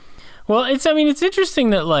Well, it's interesting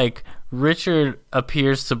that, like, Richard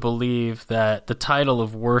appears to believe that the title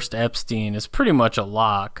of Worst Epstein is pretty much a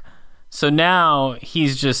lock. So now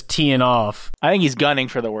he's just teeing off. I think he's gunning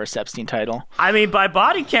for the Worst Epstein title. I mean, by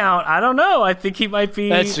body count, I don't know. I think he might be...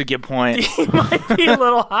 That's a good point. He might be a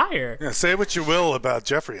little higher. Yeah, say what you will about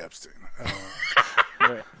Jeffrey Epstein.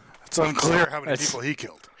 It's unclear how many people he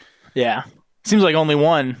killed. Yeah. Seems like only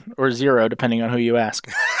 1 or 0, depending on who you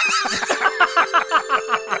ask.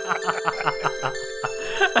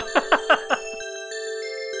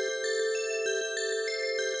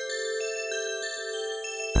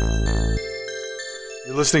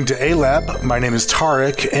 You're listening to A-Lab. My name is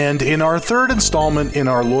Tarek, and in our third installment in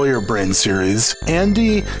our Lawyer Brain series,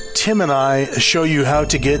 Andy, Tim, and I show you how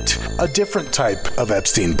to get a different type of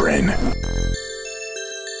Epstein brain.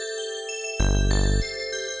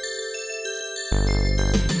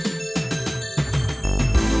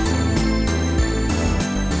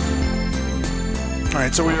 All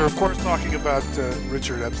right, so we are, of course, talking about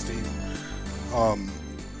Richard Epstein.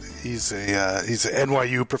 He's a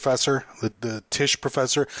NYU professor, the Tisch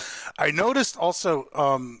professor. I noticed also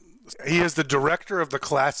he is the director of the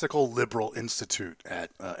Classical Liberal Institute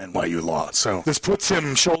at NYU Law. So this puts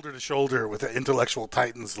him shoulder to shoulder with the intellectual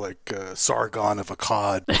titans like Sargon of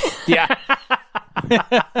Akkad. Yeah,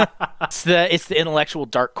 it's the intellectual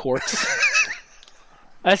dark courts.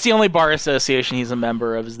 That's the only bar association he's a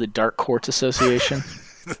member of, is the Dark Courts Association.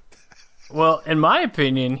 Well, in my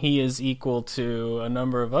opinion, he is equal to a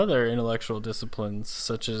number of other intellectual disciplines,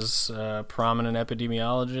 such as prominent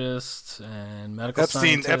epidemiologists and medical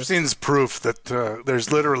scientists. Epstein's proof that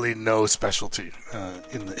there's literally no specialty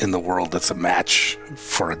in the world that's a match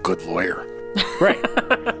for a good lawyer. Right.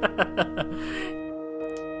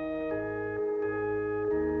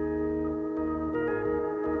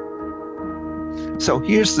 So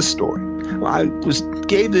here's the story. Well, I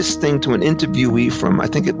gave this thing to an interviewee from, I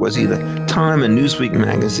think it was either Time and Newsweek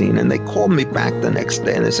magazine, and they called me back the next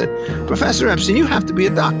day and they said, Professor Epstein, you have to be a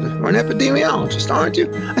doctor or an epidemiologist, aren't you?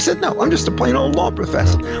 I said, no, I'm just a plain old law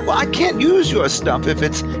professor. Well, I can't use your stuff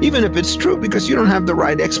even if it's true, because you don't have the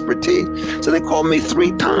right expertise. So they called me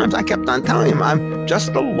 3 times. I kept on telling them I'm just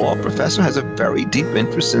a law professor, has a very deep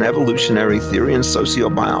interest in evolutionary theory and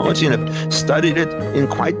sociobiology, and have studied it in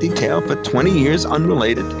quite detail for 20 years,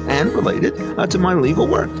 unrelated and related to my legal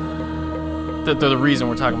work. The reason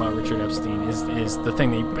we're talking about Richard Epstein is the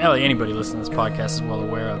thing that barely anybody listening to this podcast is well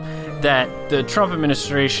aware of, that the Trump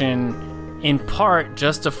administration in part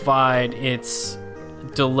justified its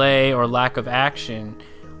delay or lack of action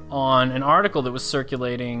on an article that was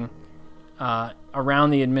circulating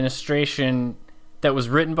around the administration that was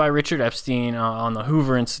written by Richard Epstein on the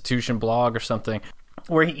Hoover Institution blog or something,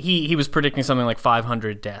 where he was predicting something like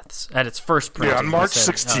 500 deaths at its first printing. Yeah, on March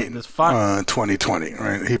 16, 2020,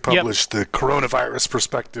 right? He published the coronavirus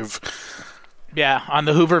perspective. Yeah, on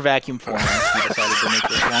the Hoover Vacuum Forum, he decided to make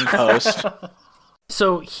this long post.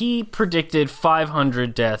 So he predicted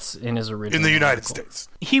 500 deaths in his original in the United article. States.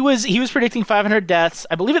 He was predicting 500 deaths.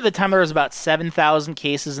 I believe at the time there was about 7,000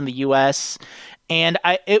 cases in the U.S., and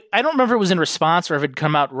I don't remember if it was in response or if it had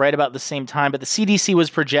come out right about the same time, but the CDC was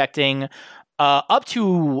projecting up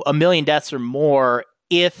to 1 million deaths or more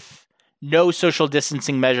if no social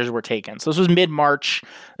distancing measures were taken. So this was mid-March.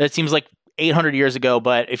 That seems like 800 years ago,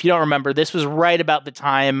 but if you don't remember, this was right about the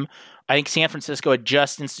time I think San Francisco had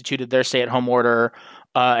just instituted their stay-at-home order,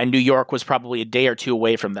 and New York was probably a day or two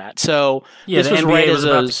away from that. So yeah, this the was NBA right was as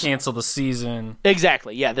about those... to cancel the season.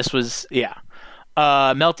 Exactly. Yeah, this was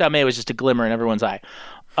Meltdown May was just a glimmer in everyone's eye.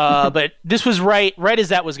 But this was right as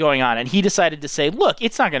that was going on, and he decided to say, look,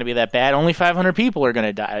 it's not going to be that bad. Only 500 people are going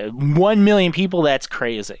to die. 1 million people, that's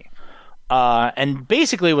crazy. And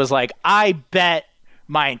basically was like, I bet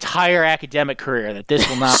my entire academic career that this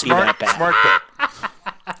will not be that bad. Smart bet.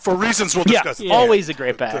 For reasons we'll discuss. Yeah, always a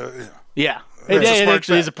great bet. Yeah. It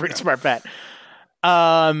actually is a pretty smart bet.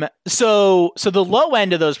 So the low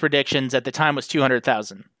end of those predictions at the time was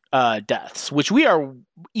 200,000 deaths, which we are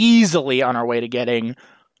easily on our way to getting,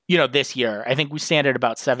 this year. I think we stand at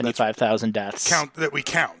about 75,000 deaths. We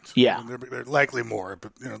count. Yeah. They're likely more,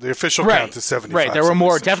 but the official count is 75. Right. There were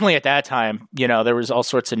more, definitely at that time. There was all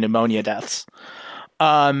sorts of pneumonia deaths.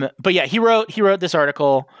 But yeah, he wrote this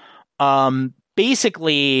article,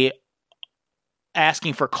 basically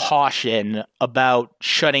asking for caution about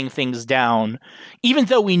shutting things down, even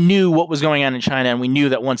though we knew what was going on in China and we knew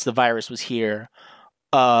that once the virus was here,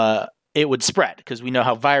 it would spread, because we know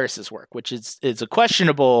how viruses work, which is a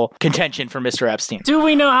questionable contention for Mr. Epstein. Do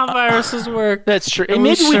we know how viruses work? That's true.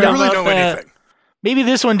 Maybe we don't really know anything. Maybe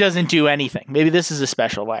this one doesn't do anything. Maybe this is a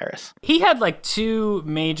special virus. He had like 2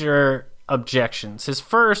 major objections. His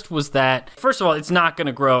first was that, first of all, it's not going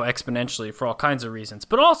to grow exponentially for all kinds of reasons.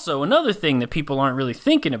 But also, another thing that people aren't really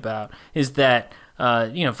thinking about is that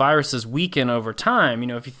viruses weaken over time.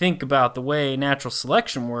 If you think about the way natural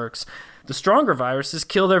selection works, the stronger viruses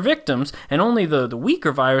kill their victims, and only the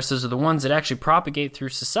weaker viruses are the ones that actually propagate through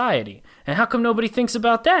society. And how come nobody thinks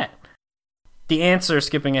about that? The answer,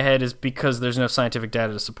 skipping ahead, is because there's no scientific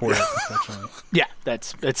data to support it, unfortunately. Yeah,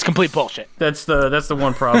 that's complete bullshit. That's the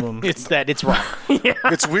one problem. It's wrong. Yeah.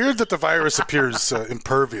 It's weird that the virus appears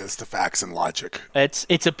impervious to facts and logic. It's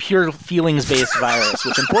a pure feelings-based virus,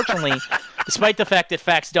 which unfortunately, despite the fact that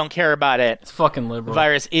facts don't care about it, it's fucking liberal. The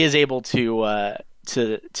virus is able to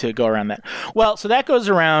go around that. Well, so that goes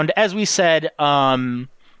around. As we said,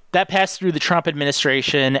 that passed through the Trump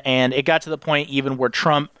administration, and it got to the point even where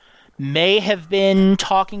Trump may have been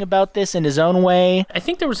talking about this in his own way. I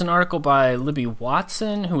think there was an article by Libby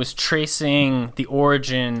Watson who was tracing the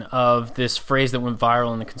origin of this phrase that went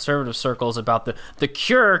viral in the conservative circles about the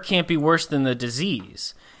cure can't be worse than the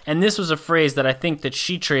disease. And this was a phrase that I think that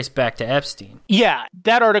she traced back to Epstein. Yeah,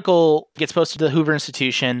 that article gets posted to the Hoover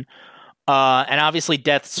Institution, and obviously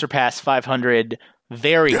deaths surpassed 500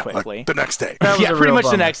 very quickly. Like the next day. Yeah, pretty much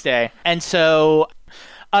the next day. And so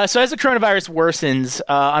as the coronavirus worsens,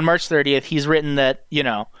 on March 30th, he's written that,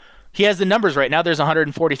 he has the numbers right now. There's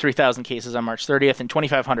 143,000 cases on March 30th and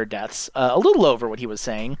 2,500 deaths, a little over what he was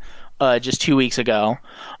saying just 2 weeks ago.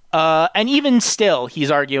 And even still, he's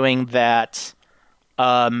arguing that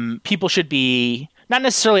people should be not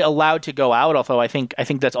necessarily allowed to go out, although I think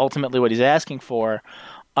that's ultimately what he's asking for.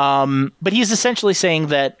 But he's essentially saying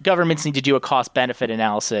that governments need to do a cost-benefit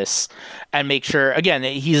analysis and make sure, again,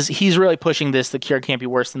 he's really pushing the cure can't be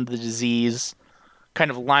worse than the disease kind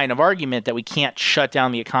of line of argument, that we can't shut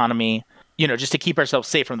down the economy, just to keep ourselves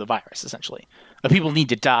safe from the virus, essentially. People need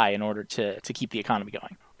to die in order to keep the economy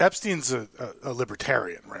going. Epstein's a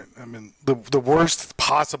libertarian, right? I mean, the worst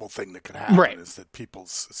possible thing that could happen is that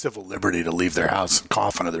people's civil liberty to leave their house and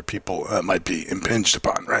cough on other people might be impinged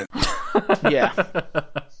upon, right? Yeah.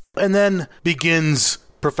 And then begins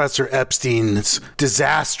Professor Epstein's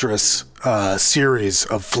disastrous series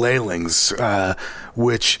of flailings,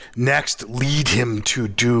 which next lead him to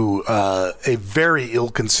do a very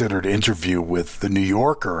ill-considered interview with The New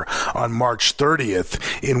Yorker on March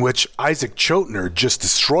 30th, in which Isaac Chotiner just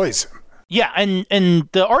destroys him. Yeah, and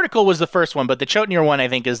the article was the first one, but the Chotiner one, I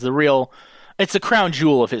think, is it's the crown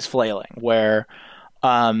jewel of his flailing, where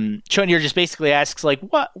Chotiner just basically asks, like,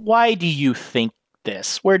 why do you think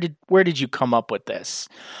this? Where did you come up with this?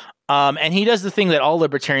 And he does the thing that all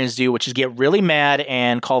libertarians do, which is get really mad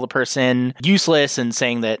and call the person useless and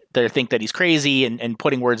saying that they think that he's crazy and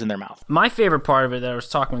putting words in their mouth. My favorite part of it that I was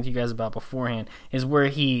talking with you guys about beforehand is where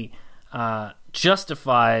he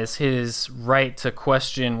justifies his right to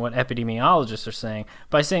question what epidemiologists are saying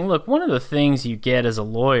by saying, look, one of the things you get as a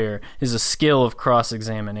lawyer is a skill of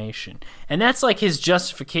cross-examination. And that's like his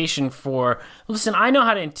justification for, listen, I know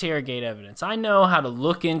how to interrogate evidence. I know how to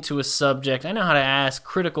look into a subject. I know how to ask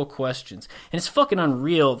critical questions. And it's fucking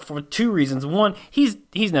unreal for two reasons. One, he's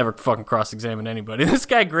never fucking cross-examined anybody. This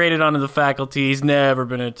guy graded onto the faculty. He's never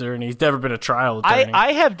been an attorney. He's never been a trial attorney.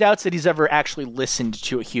 I have doubts that he's ever actually listened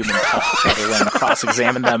to a human talk other than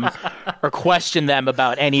cross-examine them or question them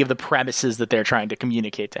about any of the premises that they're trying to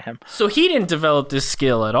communicate to him. So he didn't develop this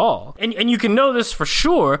skill at all. And you can know this for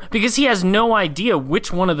sure because he has no idea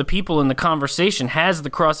which one of the people in the conversation has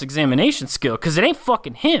the cross-examination skill, because it ain't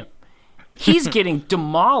fucking him. He's getting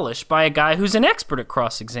demolished by a guy who's an expert at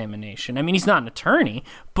cross-examination. I mean, he's not an attorney,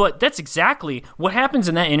 but that's exactly what happens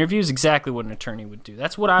in that interview is exactly what an attorney would do.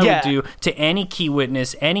 That's what I would do to any key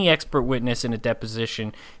witness, any expert witness in a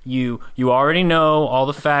deposition. You already know all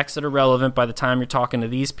the facts that are relevant by the time you're talking to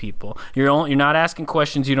these people. You're not asking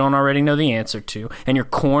questions you don't already know the answer to, and you're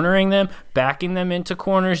cornering them, backing them into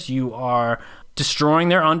corners. You are destroying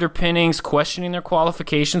their underpinnings, questioning their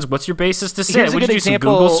qualifications. What's your basis to say? Here's a good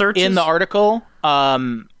example Google searches? In the article.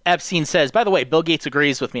 Epstein says, by the way, Bill Gates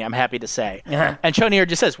agrees with me, I'm happy to say. Yeah. And Chotiner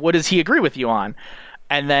just says, what does he agree with you on?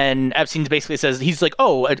 And then Epstein basically says, he's like,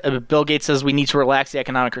 Bill Gates says we need to relax the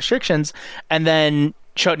economic restrictions. And then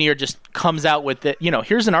Chotiner just comes out with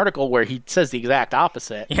here's an article where he says the exact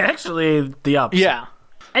opposite. Yeah, actually, the opposite. Yeah.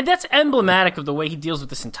 And that's emblematic of the way he deals with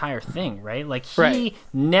this entire thing, right? Like, he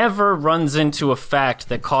never runs into a fact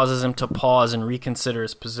that causes him to pause and reconsider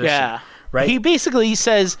his position. Yeah. Right? He basically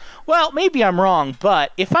says, well, maybe I'm wrong,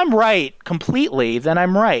 but if I'm right completely, then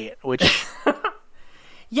I'm right, which...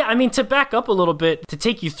 Yeah, I mean, to back up a little bit, to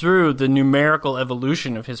take you through the numerical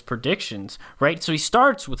evolution of his predictions, right? So he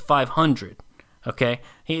starts with 500, Okay,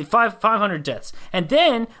 he had 500 deaths, and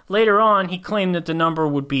then later on he claimed that the number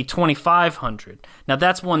would be 2,500. Now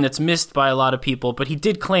that's one that's missed by a lot of people, but he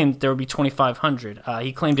did claim that there would be 2,500.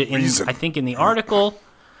 He claimed it in, I think, in the article,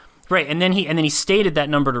 right? And then he stated that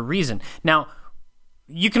number to Reason. Now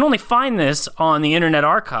you can only find this on the Internet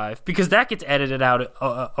Archive because that gets edited out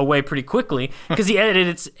away pretty quickly because he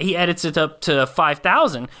edits it up to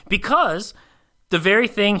 5,000 because the very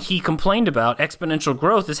thing he complained about, exponential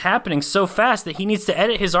growth, is happening so fast that he needs to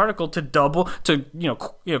edit his article to double, to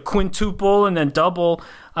quintuple, and then double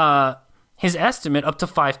his estimate up to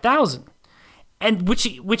 5,000, and which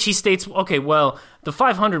he states, okay, well, the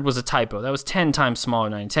 500 was a typo. That was 10 times smaller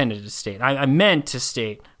than I intended to state. I meant to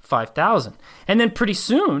state 5,000, and then pretty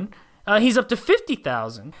soon he's up to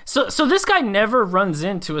 50,000. So this guy never runs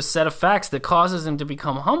into a set of facts that causes him to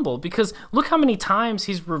become humble, because look how many times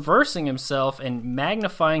he's reversing himself and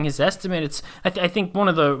magnifying his estimate. It's I think one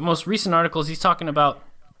of the most recent articles he's talking about,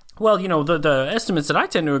 well, the estimates that I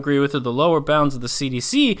tend to agree with are the lower bounds of the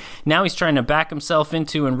CDC. Now he's trying to back himself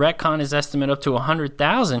into and retcon his estimate up to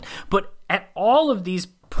 100,000. But at all of these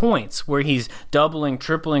points where he's doubling,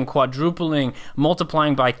 tripling, quadrupling,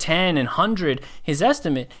 multiplying by 10 and 100 his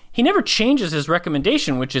estimate, he never changes his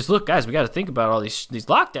recommendation, which is, look, guys, we got to think about all these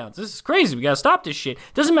lockdowns. This is crazy. We got to stop this shit.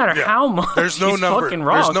 Doesn't matter how much there's no he's number. fucking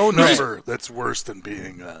wrong. There's no number that's worse than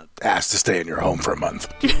being asked to stay in your home for a month.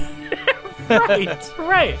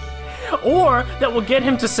 Right. Or that will get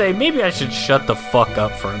him to say, maybe I should shut the fuck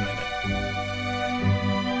up for a minute.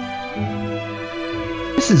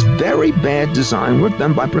 This is very bad design work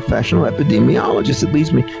done by professional epidemiologists. It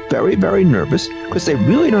leaves me very, very nervous because they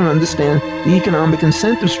really don't understand the economic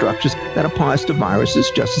incentive structures that applies to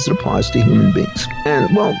viruses just as it applies to human beings.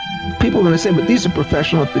 And, well, people are going to say, but these are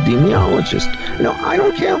professional epidemiologists. I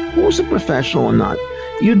don't care who's a professional or not.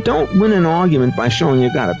 You don't win an argument by showing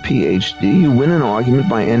you got a PhD. You win an argument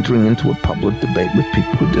by entering into a public debate with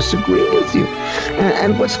people who disagree with you.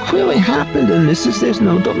 And what's clearly happened in this is there's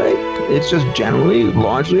no debate. It's just generally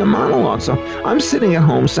largely a monologue. So I'm sitting at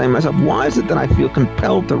home saying to myself, why is it that I feel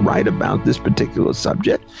compelled to write about this particular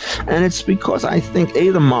subject? And it's because I think, A,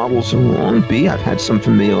 the models are wrong. B, I've had some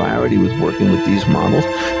familiarity with working with these models,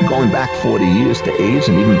 going back 40 years to AIDS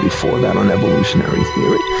and even before that on evolutionary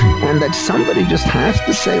theory. And that somebody just has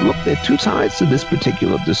to say, look, there are two sides to this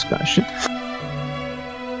particular discussion.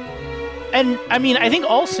 And I mean, I think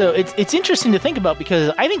also it's interesting to think about,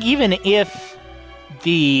 because I think even if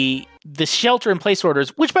the shelter-in-place orders,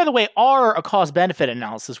 which, by the way, are a cost-benefit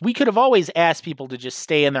analysis, we could have always asked people to just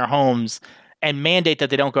stay in their homes and mandate that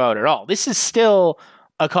they don't go out at all. This is still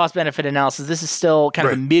a cost-benefit analysis. This is still kind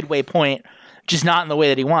of a midway point, just not in the way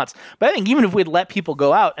that he wants. But I think even if we'd let people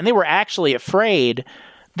go out and they were actually afraid,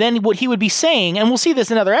 then what he would be saying, and we'll see this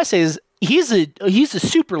in other essays, he's a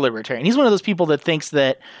super libertarian. He's one of those people that thinks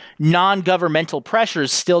that non-governmental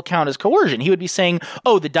pressures still count as coercion. He would be saying,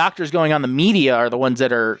 oh, the doctors going on the media are the ones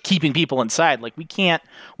that are keeping people inside. Like, we can't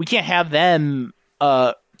have them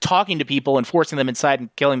talking to people and forcing them inside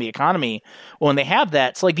and killing the economy when they have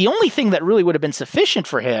that. So, like, the only thing that really would have been sufficient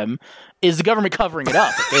for him is the government covering it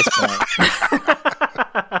up at this point.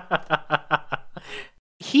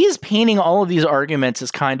 He's painting all of these arguments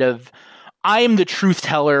as kind of, I am the truth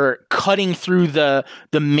teller cutting through the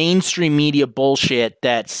mainstream media bullshit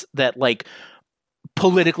that like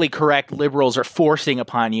politically correct liberals are forcing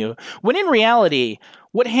upon you. When in reality,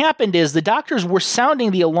 what happened is the doctors were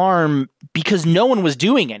sounding the alarm because no one was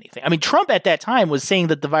doing anything. I mean, Trump at that time was saying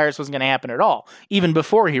that the virus wasn't going to happen at all, even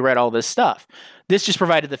before he read all this stuff. This just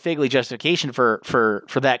provided the figly justification for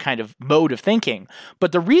that kind of mode of thinking.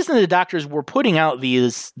 But the reason the doctors were putting out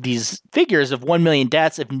these figures of 1 million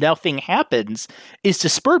deaths if nothing happens is to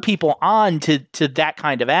spur people on to that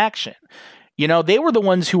kind of action. They were the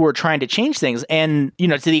ones who were trying to change things. And,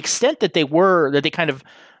 to the extent that they kind of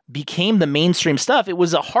became the mainstream stuff, it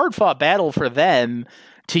was a hard-fought battle for them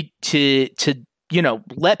to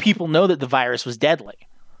let people know that the virus was deadly.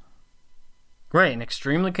 Right, and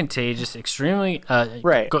extremely contagious, extremely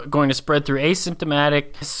going to spread through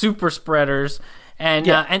asymptomatic super spreaders, and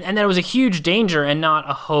that it was a huge danger and not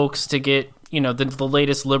a hoax to get the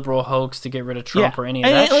latest liberal hoax to get rid of Trump or any of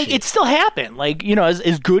that shit. It still happened. Like,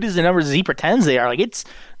 as good as the numbers as he pretends they are, like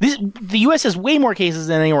the U.S. has way more cases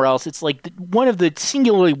than anywhere else. It's like one of the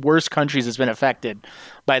singularly worst countries that's been affected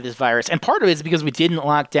by this virus, and part of it is because we didn't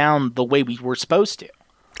lock down the way we were supposed to,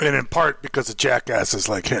 and in part because of jackasses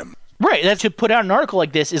like him. Right, that to put out an article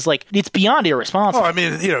like this is like, it's beyond irresponsible. Oh, I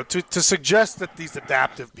mean, to suggest that these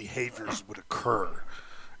adaptive behaviors would occur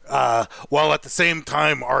while at the same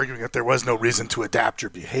time arguing that there was no reason to adapt your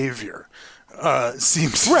behavior.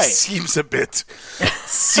 Seems a bit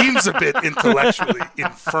intellectually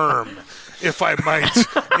infirm, if I might,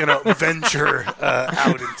 venture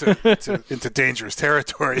out into dangerous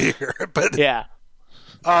territory here. But yeah.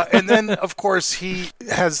 And then, of course, he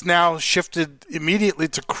has now shifted immediately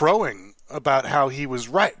to crowing about how he was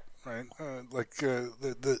right. Right,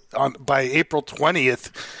 by April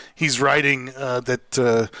 20th, he's writing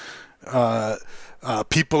that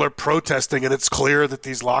people are protesting, and it's clear that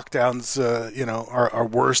these lockdowns, are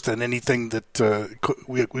worse than anything that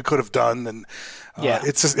we could have done. And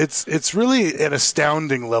it's really an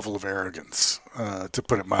astounding level of arrogance, to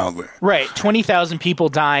put it mildly. Right, 20,000 people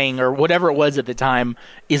dying or whatever it was at the time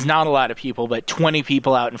is not a lot of people, but 20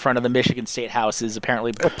 people out in front of the Michigan State House is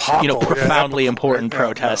apparently profoundly important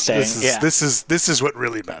protesting. This is what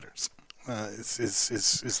really matters.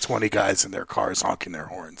 Is 20 guys in their cars honking their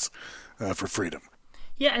horns for freedom.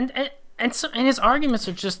 Yeah, and his arguments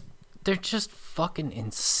are just fucking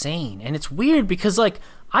insane. And it's weird because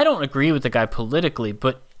I don't agree with the guy politically,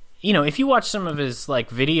 but if you watch some of his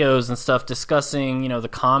videos and stuff discussing, the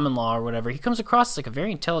common law or whatever, he comes across as a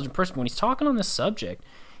very intelligent person. But when he's talking on this subject,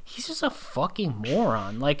 he's just a fucking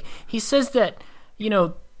moron. He says that,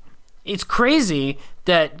 it's crazy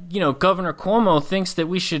that, Governor Cuomo thinks that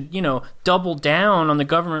we should, double down on the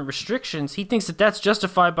government restrictions. He thinks that that's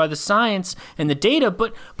justified by the science and the data,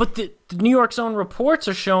 but the New York's own reports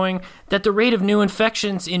are showing that the rate of new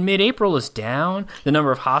infections in mid-April is down. The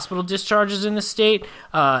number of hospital discharges in the state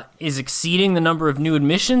is exceeding the number of new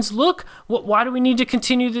admissions. Look, why do we need to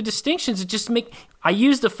continue the distinctions? I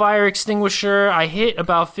used the fire extinguisher. I hit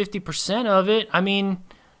about 50% of it. I mean,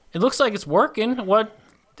 it looks like it's working.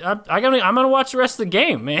 I'm gonna watch the rest of the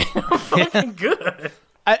game, man. I'm fucking good.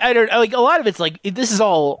 I don't a lot of it's this is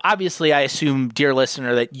all obviously. I assume, dear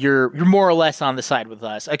listener, that you're more or less on the side with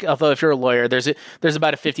us. Although if you're a lawyer, there's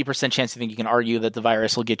about a 50% chance you think you can argue that the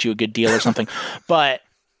virus will get you a good deal or something. But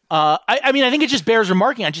I think it just bears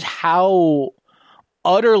remarking on just how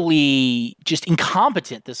utterly just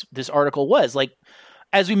incompetent this article was.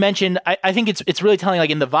 As we mentioned, I think it's really telling.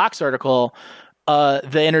 In the Vox article,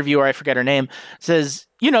 the interviewer, I forget her name, says,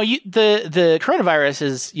 the coronavirus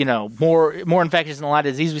is, more infectious than a lot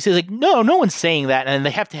of diseases. We say, no one's saying that. And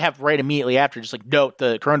they have to have right immediately after, just note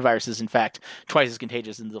the coronavirus is in fact twice as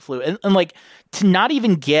contagious as the flu. And to not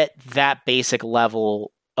even get that basic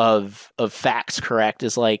level of facts correct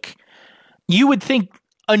is you would think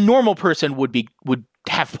a normal person would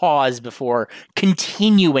have pause before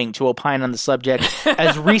continuing to opine on the subject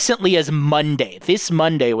as recently as Monday. This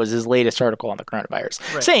Monday was his latest article on the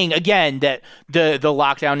coronavirus, right, saying again that the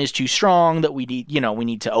lockdown is too strong, that we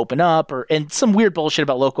need to open up, and some weird bullshit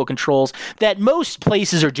about local controls that most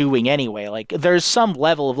places are doing anyway. There's some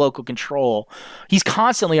level of local control. He's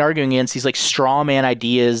constantly arguing against these straw man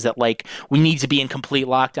ideas that we need to be in complete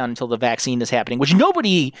lockdown until the vaccine is happening, which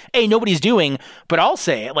nobody's doing. But I'll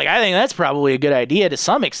say it, I think that's probably a good idea to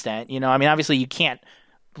some extent. Obviously you can't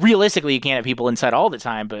have people inside all the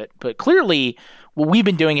time, but clearly what we've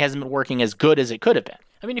been doing hasn't been working as good as it could have been.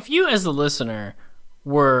 I mean, if you as the listener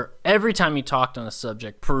were, every time you talked on a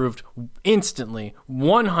subject, proved instantly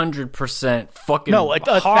 100% fucking no,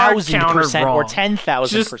 1,000% or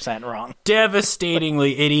 10,000% wrong,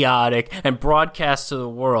 devastatingly idiotic, and broadcast to the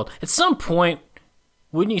world, at some point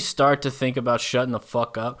wouldn't you start to think about shutting the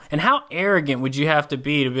fuck up? And how arrogant would you have to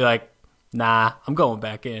be nah, I'm going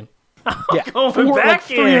back in. Going back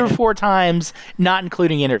in. 3 or 4 times, not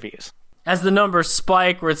including interviews. As the numbers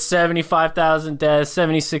spike, we're at 75,000 deaths,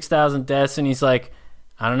 76,000 deaths, and he's I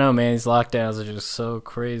don't know, man, these lockdowns are just so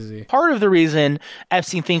crazy. Part of the reason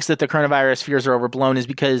Epstein thinks that the coronavirus fears are overblown is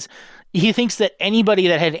because he thinks that anybody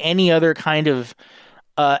that had any other kind of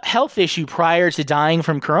health issue prior to dying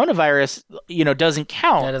from coronavirus, doesn't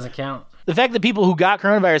count. That doesn't count. The fact that people who got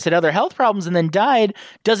coronavirus had other health problems and then died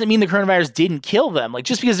doesn't mean the coronavirus didn't kill them.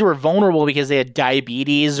 Just because they were vulnerable because they had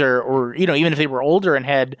diabetes or even if they were older and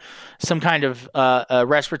had some kind of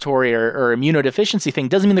respiratory or immunodeficiency thing,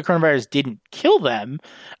 doesn't mean the coronavirus didn't kill them.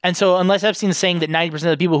 And so unless Epstein is saying that 90% of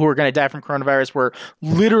the people who are going to die from coronavirus were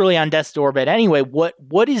literally on death's doorstep anyway,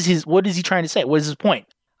 what is he trying to say? What is his point?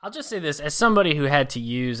 I'll just say this, as somebody who had to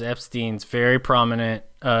use Epstein's very prominent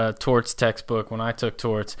torts textbook when I took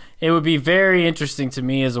torts, it would be very interesting to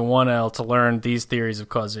me as a 1L to learn these theories of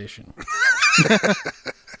causation.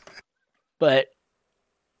 But,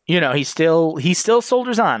 he still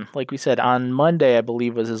soldiers on. Like we said, on Monday, I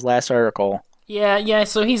believe, was his last article. Yeah,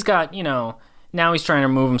 so he's got, now he's trying to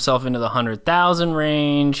move himself into the 100,000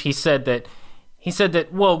 range. He said that He said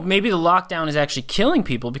that, well, maybe the lockdown is actually killing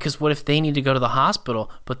people because what if they need to go to the hospital,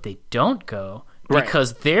 but they don't go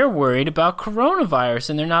because they're worried about coronavirus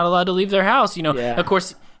and they're not allowed to leave their house? Of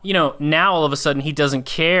course, now all of a sudden he doesn't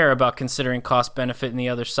care about considering cost benefit and the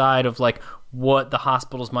other side of like what the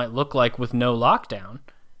hospitals might look like with no lockdown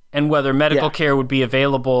and whether medical care would be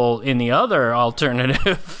available in the other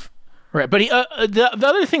alternative. Right. But the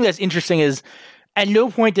other thing that's interesting is, at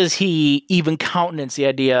no point does he even countenance the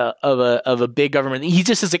idea of a big government. He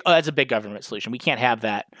just is like, oh, that's a big government solution. We can't have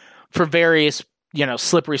that, for various,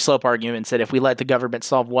 slippery slope arguments that if we let the government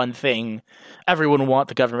solve one thing, everyone will want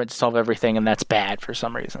the government to solve everything, and that's bad for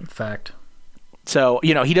some reason. Fact. So,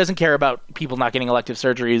 he doesn't care about people not getting elective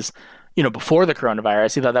surgeries, before the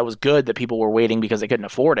coronavirus. He thought that was good that people were waiting because they couldn't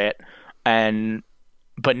afford it.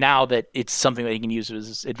 But now that it's something that he can use to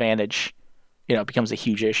his advantage, it becomes a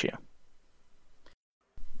huge issue.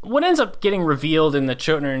 What ends up getting revealed in the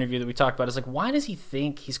Chotiner interview that we talked about is like, why does he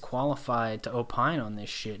think he's qualified to opine on this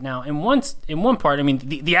shit? Now, in one part, I mean,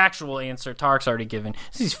 the actual answer Tarek's already given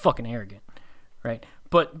is he's fucking arrogant, right?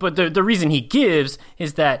 But the reason he gives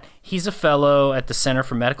is that he's a fellow at the Center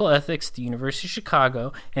for Medical Ethics at the University of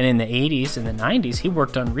Chicago, and in the 80s and the 90s, he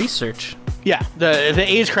worked on research. Yeah, the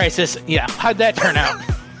AIDS crisis, how'd that turn out,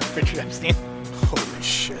 Richard Epstein? Holy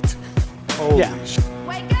shit. Holy shit.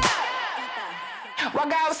 While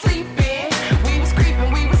I was sleeping, we was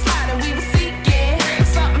creeping, we was sliding, we was seeking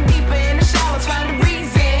something deeper in the showers, find a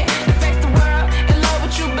reason to face the world and love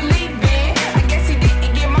what you believe in. I guess he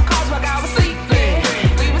didn't get my calls while I was sleeping.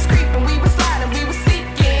 We was creeping, we was sliding, we was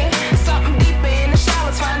seeking something deeper in the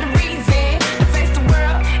showers, find a reason to face the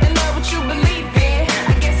world and love what you believe in.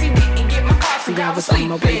 I guess he didn't get my calls while I was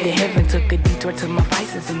sleeping. On my way to heaven, took a detour to my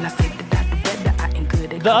vices, and I said that I ain't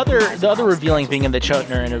good at The other revealing thing in the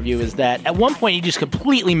Chotiner interview is that at one point he just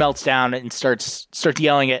completely melts down and starts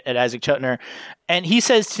yelling at Isaac Chotiner, and he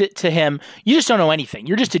says to him, "You just don't know anything.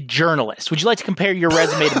 You're just a journalist. Would you like to compare your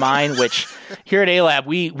resume to mine?" Which here at A-Lab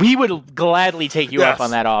we would gladly take you up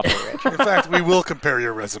on that offer, Rich. In fact, we will compare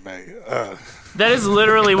your resume. That is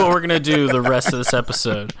literally what we're gonna do the rest of this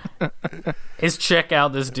episode. Is check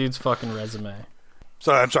out this dude's fucking resume.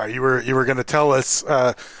 So I'm sorry, you were going to tell us.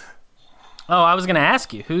 Oh, I was going to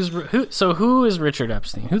ask you, who is Richard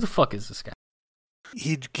Epstein? Who the fuck is this guy?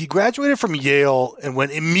 He graduated from Yale and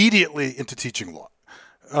went immediately into teaching law,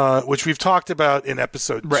 which we've talked about in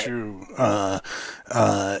episode 2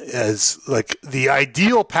 as like the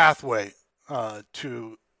ideal pathway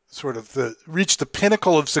to sort of reach the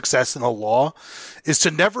pinnacle of success in the law is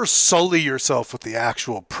to never sully yourself with the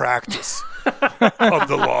actual practice of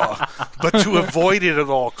the law, but to avoid it at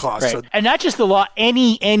all costs. Right. So, and not just the law,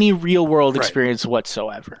 any real world experience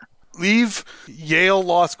whatsoever. Leave Yale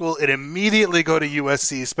Law School and immediately go to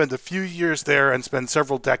USC, spend a few years there and spend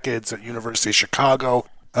several decades at University of Chicago.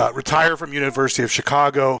 Retire from University of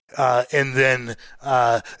Chicago, and then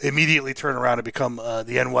immediately turn around and become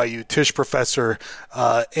the NYU Tisch professor,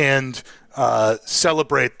 and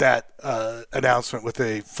celebrate that announcement with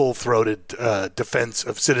a full-throated defense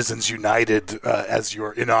of Citizens United as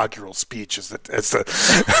your inaugural speech. Absolutely.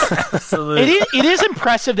 It is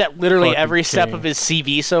impressive that literally Fucking every step king. of his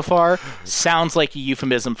CV so far sounds like a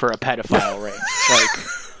euphemism for a pedophile ring. Like,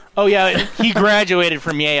 oh yeah, he graduated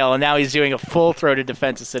from Yale and now he's doing a full-throated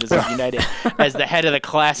defense of Citizens United as the head of the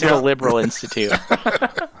Classical Liberal Institute.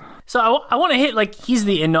 So I want to hit, like, he's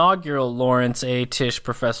the inaugural Lawrence A. Tisch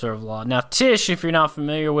Professor of Law. Now, Tisch, if you're not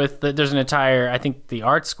familiar with, there's an entire, I think the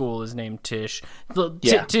art school is named Tisch.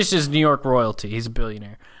 Tisch is New York royalty. He's a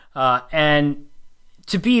billionaire. And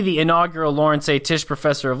to be the inaugural Lawrence A. Tisch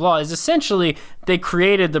Professor of Law is essentially they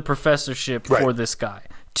created the professorship for this guy.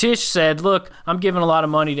 Tisch said, look, I'm giving a lot of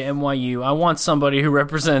money to NYU. I want somebody who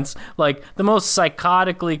represents, like, the most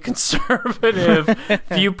psychotically conservative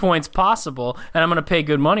viewpoints possible, and I'm going to pay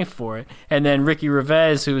good money for it. And then Ricky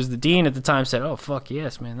Revesz, who was the dean at the time, said, oh, fuck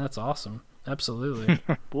yes, man, that's awesome. Absolutely.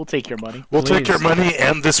 We'll take your money. We'll take your money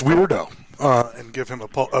and this weirdo and give him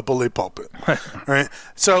a bully pulpit. All right.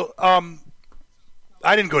 So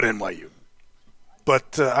I didn't go to NYU.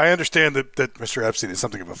 But I understand that Mr. Epstein is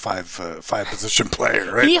something of a five position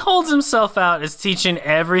player, right? He holds himself out as teaching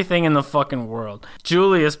everything in the fucking world.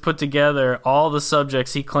 Julius put together all the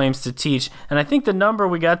subjects he claims to teach, and I think the number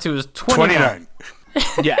we got to is 29.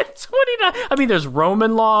 Yeah. 29. I mean, there's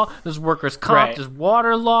Roman law, there's workers' comp, there's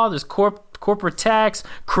water law, there's corporate tax,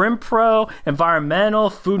 crim pro,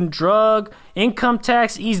 environmental, food and drug, income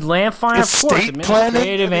tax, land fire, estate planning,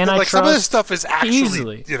 administrative, antitrust. Like some of this stuff is actually,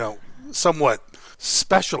 easily. Somewhat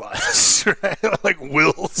specialized, right? Like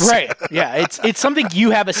wills, right? Yeah, it's something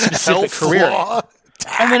you have a specific career law, in.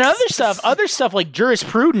 And then other stuff like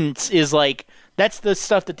jurisprudence is like That's the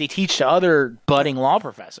stuff that they teach to other budding law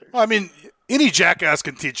professors. Well, I mean, any jackass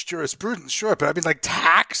can teach jurisprudence, sure, but I mean, like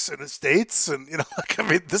tax and estates, and like, I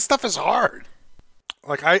mean, this stuff is hard.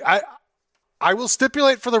 Like, I will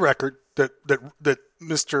stipulate for the record that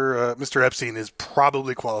Mr. Epstein is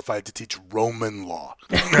probably qualified to teach Roman law.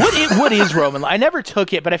 What is Roman law? I never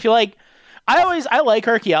took it, but I feel like I like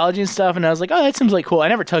archaeology and stuff, and I was like, oh, that seems like cool. I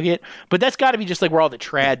never took it, but that's got to be just like where all the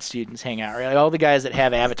trad students hang out, right? Like all the guys that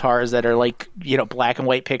have avatars that are like, black and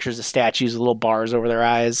white pictures of statues with little bars over their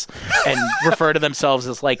eyes and refer to themselves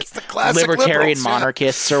as like libertarian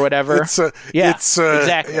monarchists or whatever.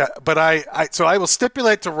 Exactly. Yeah, but so I will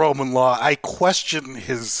stipulate to Roman law. I question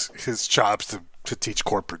his chops to teach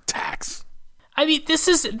corporate tax. I mean, this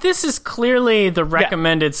is clearly the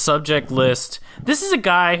recommended subject list. This is a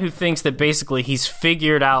guy who thinks that basically he's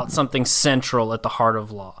figured out something central at the heart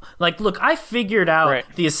of law. Like, look, I figured out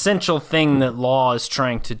the essential thing that law is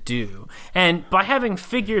trying to do. And by having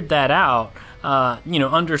figured that out,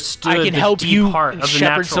 understood I can help you heart of the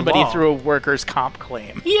shepherd somebody law. Through a workers' comp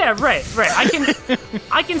claim. Yeah, right.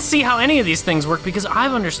 I can see how any of these things work because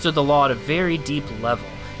I've understood the law at a very deep level.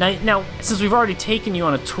 Now, since we've already taken you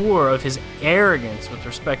on a tour of his arrogance with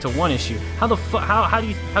respect to one issue, how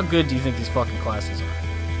good do you think these fucking classes are?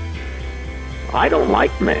 I don't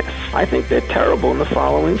like masks. I think they're terrible in the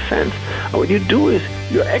following sense. What you do is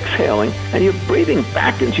you're exhaling and you're breathing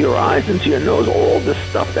back into your eyes, into your nose, all this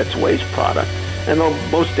stuff that's waste product. And the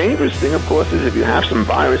most dangerous thing, of course, is if you have some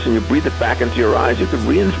virus and you breathe it back into your eyes, you could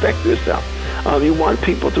reinfect yourself. You want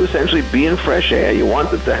people to essentially be in fresh air. You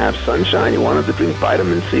want them to have sunshine. You want them to drink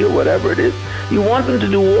vitamin C or whatever it is. You want them to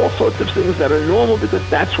do all sorts of things that are normal because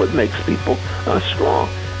that's what makes people strong.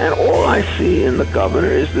 And all I see in the governor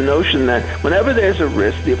is the notion that whenever there's a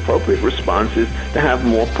risk, the appropriate response is to have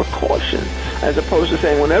more precaution, as opposed to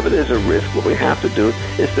saying whenever there's a risk, what we have to do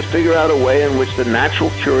is to figure out a way in which the natural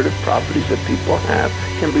curative properties that people have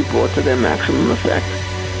can be brought to their maximum effect.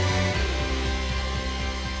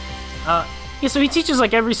 So he teaches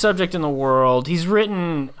like every subject in the world. He's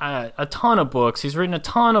written a ton of books. He's written a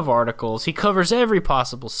ton of articles. He covers every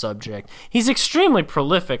possible subject. He's an extremely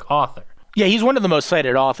prolific author. Yeah, he's one of the most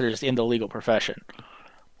cited authors in the legal profession,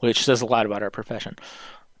 which says a lot about our profession.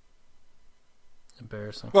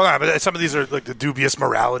 Embarrassing. Well, but some of these are like the dubious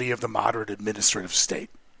morality of the modern administrative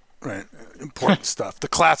state. Right. Important stuff. The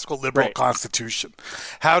classical liberal constitution.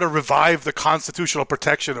 How to revive the constitutional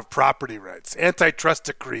protection of property rights. Antitrust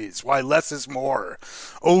decrees. Why less is more.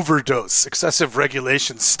 Overdose. Excessive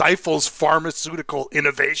regulation stifles pharmaceutical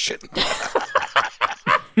innovation.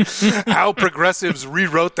 How progressives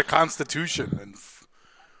rewrote the Constitution. And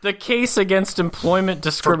the case against employment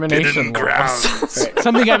discrimination grounds.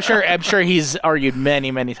 Something I'm sure he's argued many,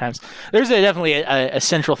 many times. There's definitely a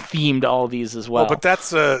central theme to all of these as well. But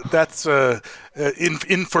that's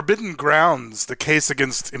in Forbidden Grounds, the case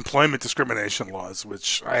against employment discrimination laws,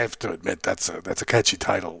 which I have to admit that's a catchy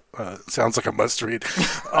title. Sounds like a must read.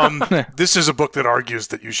 This is a book that argues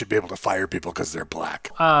that you should be able to fire people because they're black.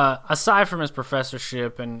 Aside from his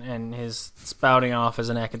professorship and his spouting off as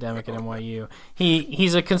an academic at NYU,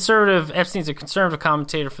 he's a conservative. Epstein's a conservative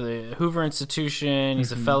commentator for the Hoover Institution.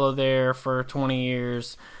 He's a fellow there for 20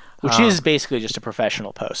 years. Which is basically just a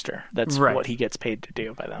professional poster. That's what he gets paid to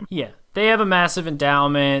do by them. Yeah. They have a massive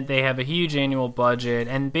endowment. They have a huge annual budget.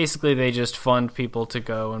 And basically they just fund people to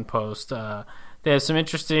go and post. They have some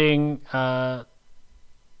interesting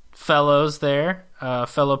fellows there,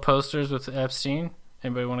 fellow posters with Epstein.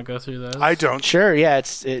 Anybody want to go through those? I don't. Sure, yeah.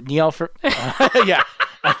 It's Neil... yeah.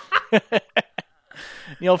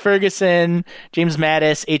 Neil Ferguson, James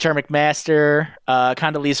Mattis, H.R. McMaster,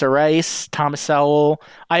 Condoleezza Rice, Thomas Sowell,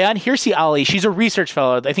 Ayaan Hirsi Ali. She's a research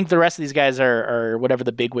fellow. I think the rest of these guys are whatever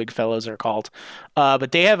the bigwig fellows are called.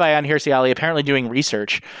 But they have Ayaan Hirsi Ali apparently doing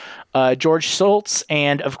research. George Shultz,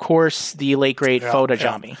 and of course the late great Fuad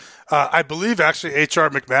Ajami. I believe actually H.R.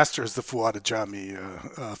 McMaster is the Fuad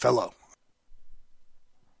Ajami fellow.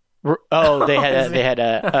 Oh, they had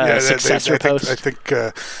a successor post.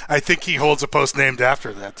 I think he holds a post named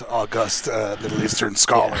after that august Middle Eastern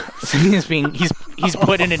scholar. Yeah. He's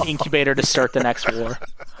put in an incubator to start the next war.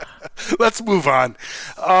 Let's move on.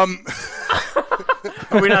 Are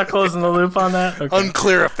we not closing the loop on that? Okay.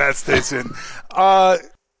 Unclear if that stays in.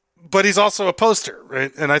 But he's also a poster,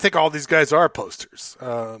 right? And I think all these guys are posters.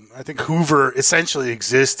 I think Hoover essentially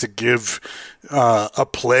exists to give a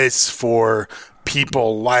place for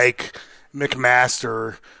people like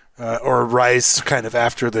McMaster or Rice, kind of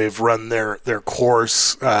after they've run their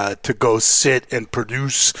course, to go sit and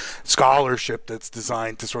produce scholarship that's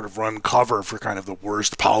designed to sort of run cover for kind of the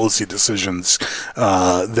worst policy decisions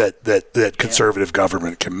that conservative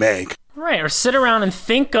government can make. Right, or sit around and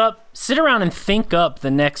think up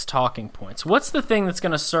the next talking points. What's the thing that's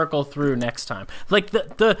going to circle through next time? Like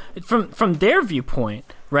from their viewpoint,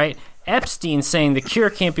 right? Epstein saying the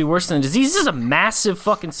cure can't be worse than the disease. This is a massive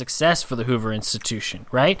fucking success for the Hoover Institution,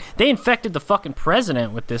 right? They infected the fucking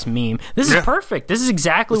president with this meme. This is perfect. This is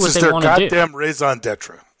exactly what they want to do. This is their goddamn raison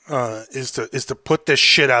d'etre. Is to put this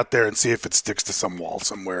shit out there and see if it sticks to some wall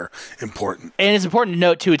somewhere important. And it's important to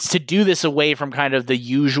note too, it's to do this away from kind of the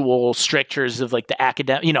usual strictures of like the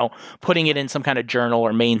academic, putting it in some kind of journal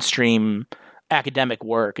or mainstream academic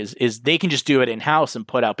work is they can just do it in house and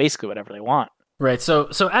put out basically whatever they want. Right. So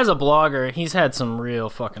as a blogger, he's had some real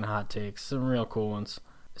fucking hot takes, some real cool ones.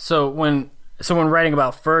 So when writing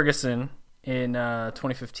about Ferguson in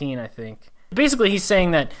 2015, I think. Basically, he's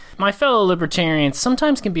saying that my fellow libertarians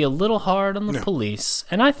sometimes can be a little hard on the police,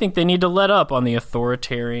 and I think they need to let up on the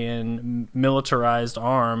authoritarian, militarized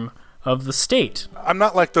arm of the state. I'm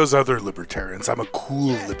not like those other libertarians. I'm a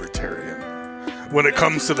cool libertarian when it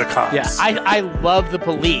comes to the cops. Yeah, I love the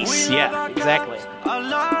police. Yeah, exactly. Our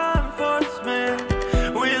law enforcement,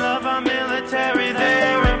 we love our military,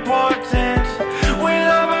 they're important. We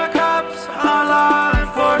love our cops, our law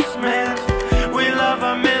enforcement. We love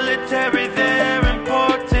our military, they're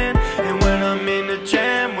important. And when I'm in the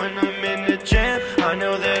jam, I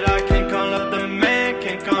know that I can call up the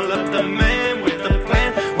man with the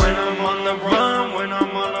plan. When I'm on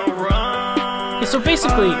the run, So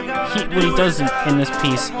basically, what he does in this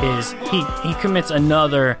piece is he commits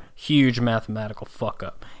another huge mathematical fuck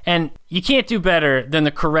up. And you can't do better than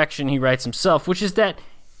the correction he writes himself, which is that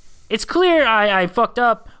it's clear I fucked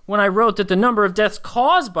up when I wrote that the number of deaths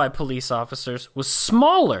caused by police officers was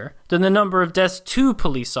smaller than the number of deaths to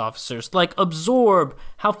police officers. Like, absorb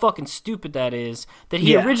how fucking stupid that is, that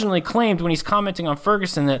he originally claimed when he's commenting on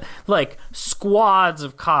Ferguson that, like, squads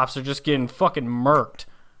of cops are just getting fucking murked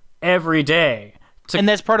every day. And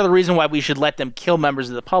that's part of the reason why we should let them kill members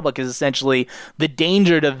of the public, is essentially the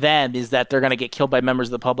danger to them is that they're going to get killed by members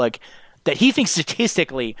of the public that he thinks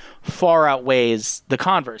statistically far outweighs the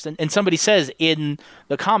converse. And somebody says in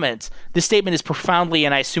the comments, this statement is profoundly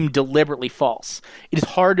and I assume deliberately false. It is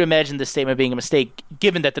hard to imagine this statement being a mistake,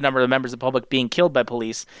 given that the number of members of the public being killed by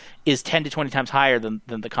police is 10 to 20 times higher than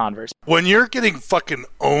the converse. When you're getting fucking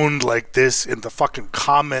owned like this in the fucking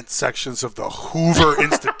comment sections of the Hoover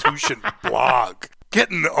Institution blog,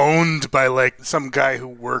 getting owned by like some guy who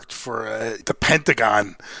worked for the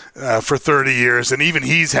Pentagon for 30 years, and even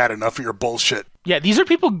he's had enough of your bullshit. Yeah, these are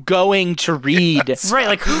people going to read. Right,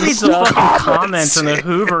 like who reads the fucking comments in the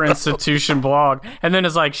Hoover Institution blog and then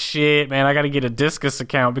is like, shit, man, I got to get a Discus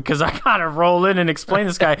account because I got to roll in and explain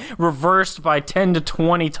this guy reversed by 10 to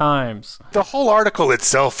 20 times. The whole article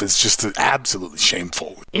itself is just absolutely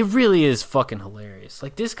shameful. It really is fucking hilarious.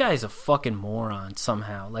 Like, this guy's a fucking moron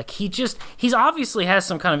somehow. Like, he's obviously has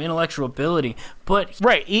some kind of intellectual ability, but...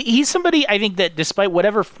 Right, he's somebody, I think, that despite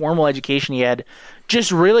whatever formal education he had,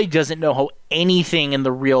 just really doesn't know how anything in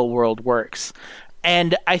the real world works.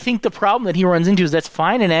 And I think the problem that he runs into is that's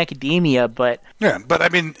fine in academia, but... Yeah, but I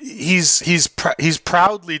mean, he's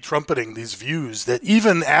proudly trumpeting these views that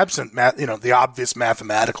even absent, the obvious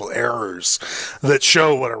mathematical errors that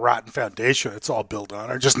show what a rotten foundation it's all built on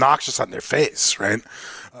are just noxious on their face, right?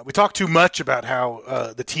 We talk too much about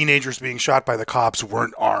how the teenagers being shot by the cops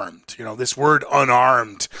weren't armed. This word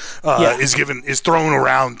 "unarmed" is thrown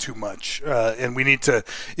around too much, and we need to,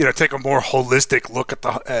 take a more holistic look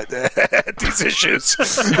at these issues.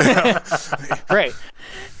 Right.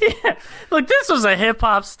 Yeah. Look, this was a hip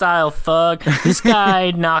hop style thug. This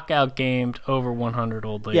guy knockout gamed over 100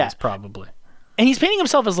 old ladies, probably. And he's painting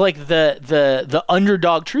himself as like the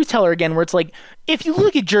underdog truth teller again, where it's like, if you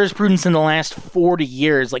look at jurisprudence in the last 40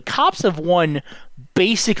 years, like cops have won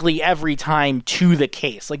basically every time to the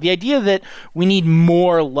case. Like the idea that we need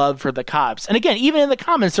more love for the cops. And again, even in the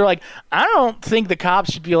comments, they're like, I don't think the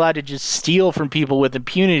cops should be allowed to just steal from people with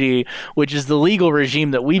impunity, which is the legal regime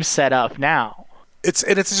that we've set up now. It's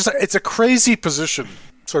a crazy position,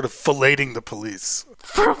 sort of filleting the police.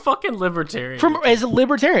 For a fucking libertarian. As a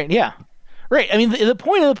libertarian, yeah. Right. I mean, the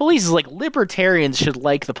point of the police is like libertarians should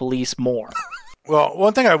like the police more. Well,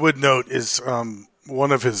 one thing I would note is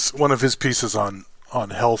one of his pieces on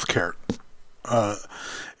healthcare,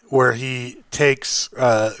 where he takes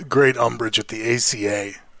great umbrage at the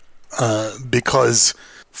ACA because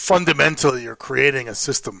fundamentally you're creating a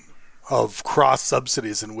system of cross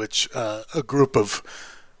subsidies in which a group of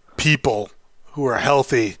people who are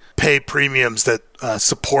healthy pay premiums that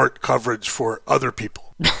support coverage for other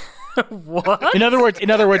people. What? In other words,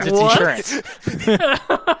 it's insurance.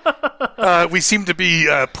 We seem to be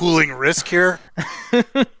pooling risk here.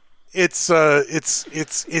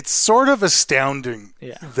 it's sort of astounding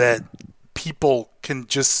that people can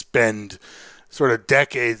just spend sort of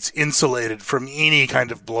decades insulated from any kind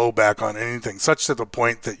of blowback on anything, such to the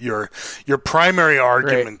point that your primary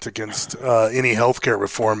argument against any healthcare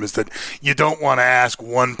reform is that you don't want to ask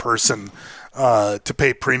one person to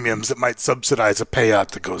pay premiums that might subsidize a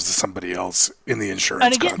payout that goes to somebody else in the insurance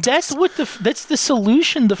And again, context. that's the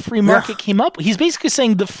solution the free market came up with. He's basically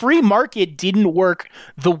saying the free market didn't work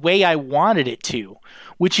the way I wanted it to,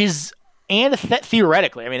 which is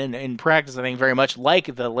theoretically, I mean, in practice, I think very much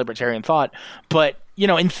like the libertarian thought. But,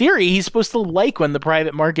 in theory, he's supposed to like when the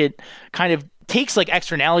private market kind of takes like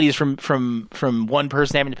externalities from one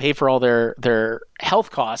person having to pay for all their health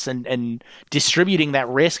costs and distributing that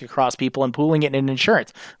risk across people and pooling it in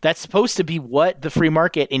insurance. That's supposed to be what the free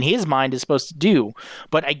market in his mind is supposed to do.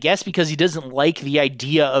 But I guess because he doesn't like the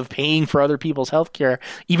idea of paying for other people's health care,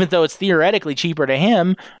 even though it's theoretically cheaper to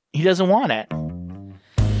him, he doesn't want it.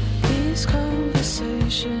 These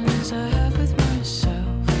conversations I have with myself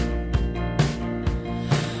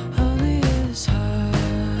only as hard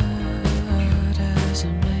as I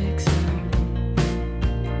make them.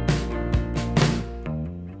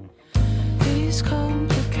 These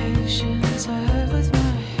complications I have with my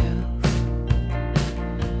health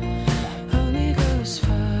only go as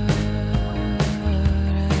far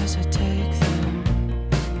as I take them.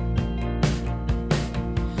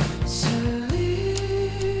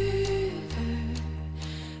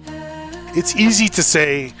 It's easy to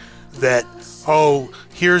say that,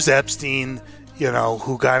 here's Epstein,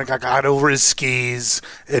 who got over his skis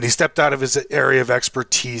and he stepped out of his area of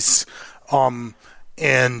expertise,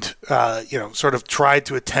 and sort of tried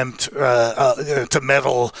to attempt to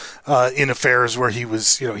meddle in affairs where he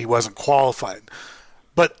was, he wasn't qualified.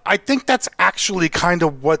 But I think that's actually kind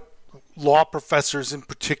of what law professors in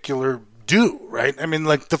particular do, right? I mean,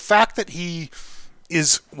 like the fact that he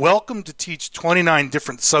is welcome to teach 29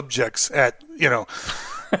 different subjects at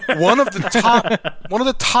one of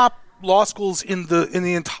the top law schools on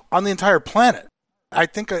the entire planet. I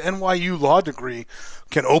think an NYU law degree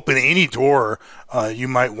can open any door you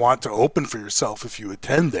might want to open for yourself if you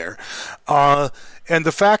attend there. And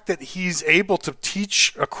the fact that he's able to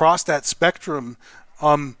teach across that spectrum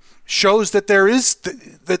shows that there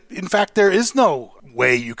is no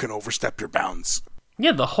way you can overstep your bounds.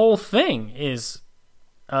 Yeah, the whole thing is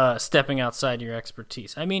stepping outside your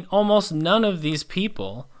expertise. I mean, almost none of these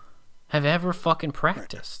people have ever fucking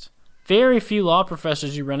practiced. Very few law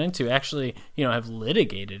professors you run into actually, have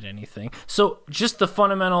litigated anything. So just the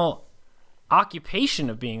fundamental occupation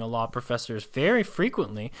of being a law professor is very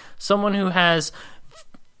frequently someone who has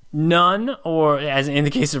none, or as in the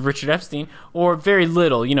case of Richard Epstein, or very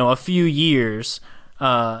little, a few years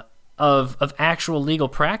of actual legal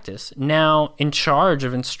practice, now in charge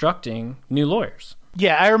of instructing new lawyers.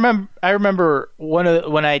 Yeah, I remember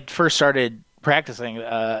when I first started practicing,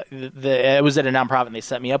 I was at a nonprofit and they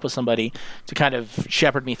set me up with somebody to kind of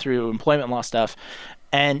shepherd me through employment law stuff.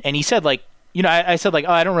 And he said, like, I said, like,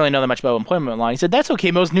 I don't really know that much about employment law. And he said, that's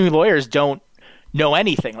okay. Most new lawyers don't know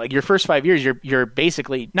anything. Like your first 5 years, you're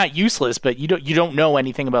basically not useless, but you don't know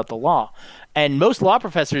anything about the law. And most law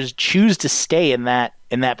professors choose to stay in that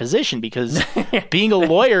position because being a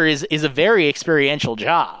lawyer is a very experiential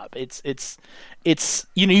job. It's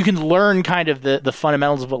you can learn kind of the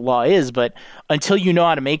fundamentals of what law is, but until you know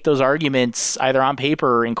how to make those arguments either on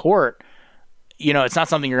paper or in court, it's not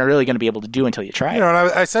something you're really going to be able to do until you try it. And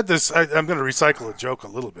I said this, I'm going to recycle a joke a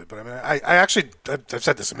little bit, but I mean, I've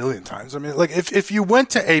said this a million times. I mean, like if you went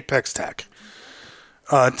to Apex Tech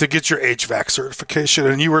to get your HVAC certification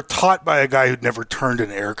and you were taught by a guy who'd never turned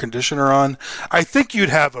an air conditioner on, I think you'd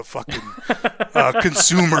have a fucking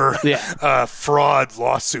consumer fraud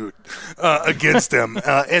lawsuit against them.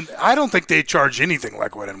 And I don't think they charge anything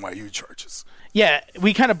like what NYU charges. Yeah,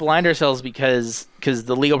 we kind of blind ourselves because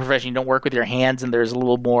the legal profession, you don't work with your hands, and there's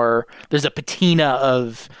a patina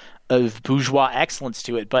of bourgeois excellence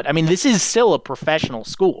to it. But I mean, this is still a professional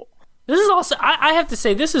school. This is also, I have to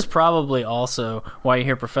say, this is probably also why you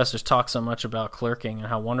hear professors talk so much about clerking and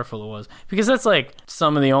how wonderful it was. Because that's like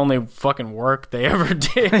some of the only fucking work they ever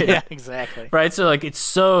did. Yeah, exactly. Right? So like, it's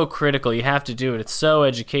so critical. You have to do it. It's so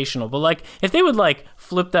educational. But like, if they would like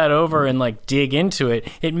flip that over and like dig into it,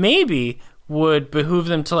 it maybe would behoove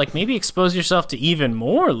them to like maybe expose yourself to even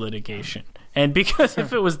more litigation. And because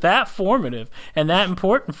if it was that formative and that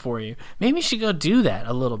important for you, maybe you should go do that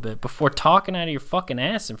a little bit before talking out of your fucking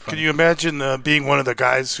ass in front Can you imagine being one of the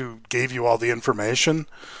guys who gave you all the information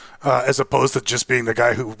as opposed to just being the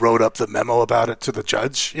guy who wrote up the memo about it to the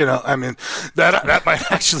judge. I mean, that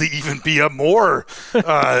might actually even be a more,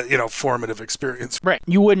 formative experience. Right.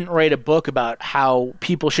 You wouldn't write a book about how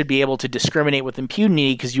people should be able to discriminate with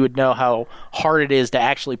impunity because you would know how hard it is to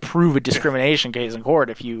actually prove a discrimination case in court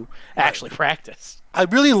if you actually practice. I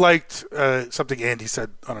really liked something Andy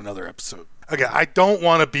said on another episode. Again, I don't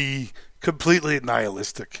want to be completely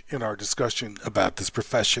nihilistic in our discussion about this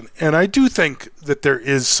profession, and I do think that there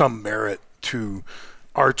is some merit to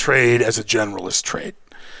our trade as a generalist trade,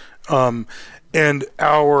 and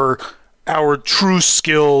our true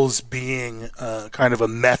skills being kind of a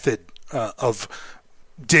method of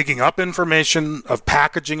digging up information, of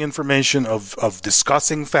packaging information, of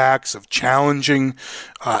discussing facts, of challenging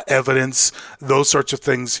evidence, those sorts of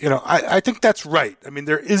things. I think that's right. I mean,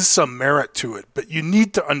 there is some merit to it, but you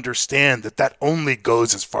need to understand that only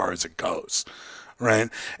goes as far as it goes.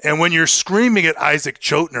 Right. And when you're screaming at Isaac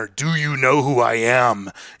Chotiner, do you know who I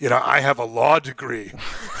am? I have a law degree.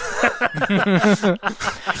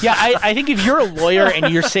 Yeah, I think if you're a lawyer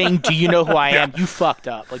and you're saying, do you know who I am? You fucked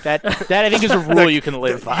up. Like that I think is a rule you can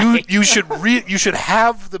live by. You should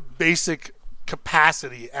have the basic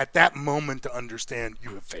capacity at that moment to understand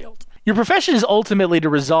you have failed. Your profession is ultimately to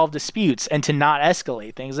resolve disputes and to not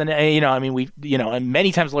escalate things. And, and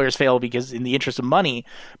many times lawyers fail because in the interest of money.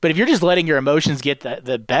 But if you're just letting your emotions get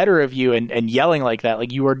the better of you and yelling like that,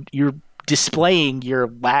 like you're displaying your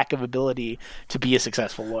lack of ability to be a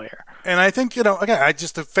successful lawyer. And I think, again,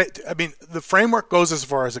 the framework goes as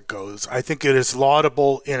far as it goes. I think it is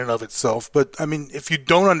laudable in and of itself. But, I mean, if you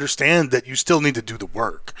don't understand that, you still need to do the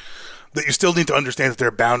work. That you still need to understand that there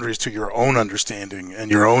are boundaries to your own understanding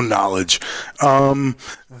and your own knowledge,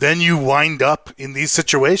 then you wind up in these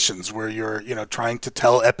situations where you're, trying to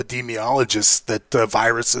tell epidemiologists that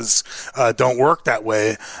viruses don't work that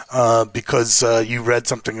way because you read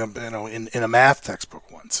something, in a math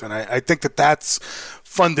textbook once. And I think that's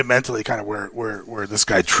fundamentally kind of where this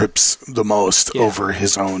guy trips the most over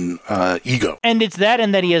his own ego. And it's that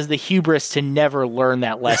and that he has the hubris to never learn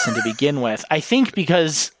that lesson to begin with. I think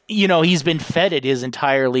because he's been fed it his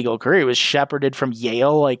entire legal career. He was shepherded from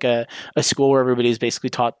Yale, like a school where everybody's basically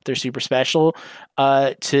taught they're super special,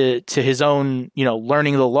 to his own,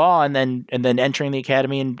 learning the law and then entering the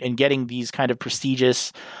academy and getting these kind of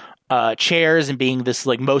prestigious chairs and being this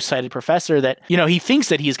like most cited professor that, he thinks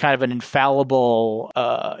that he's kind of an infallible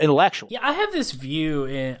intellectual. Yeah, I have this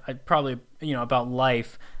view about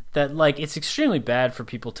life that like it's extremely bad for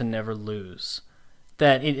people to never lose.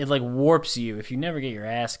 That it like warps you. If you never get your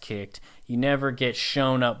ass kicked, you never get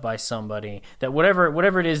shown up by somebody. That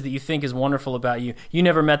whatever it is that you think is wonderful about you, you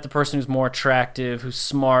never met the person who's more attractive, who's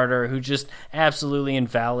smarter, who just absolutely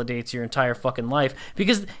invalidates your entire fucking life.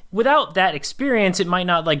 Because without that experience, it might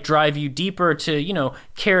not like drive you deeper to,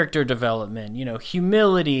 character development,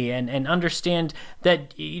 humility and understand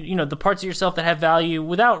that, the parts of yourself that have value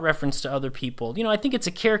without reference to other people. I think it's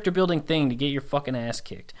a character building thing to get your fucking ass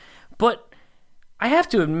kicked. But I have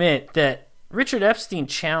to admit that Richard Epstein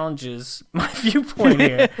challenges my viewpoint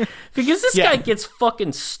here because this guy gets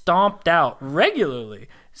fucking stomped out regularly,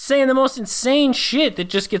 saying the most insane shit that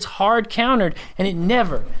just gets hard countered, and it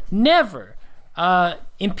never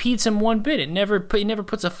impedes him one bit. It never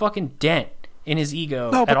puts a fucking dent in his ego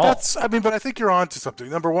at all. But I think you're on to something.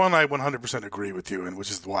 Number one, I 100% agree with you, and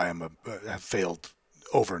which is why have failed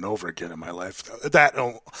over and over again in my life. That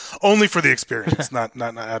only for the experience, not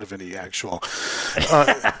out of any actual.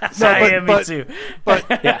 Me too.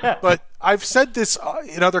 But I've said this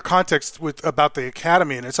in other contexts about the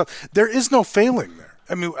academy and stuff. There is no failing there.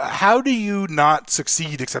 I mean, how do you not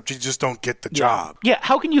succeed except you just don't get the job? Yeah,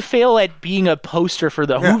 how can you fail at being a poster for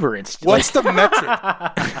the Hoover Institute? What's the metric?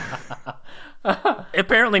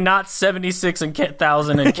 Apparently not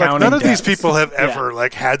 76,000 and counting. None of these people have ever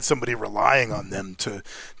had somebody relying on them to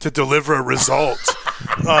deliver a result,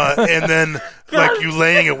 and then you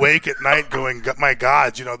laying awake at night going, "My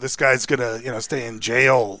God, this guy's gonna stay in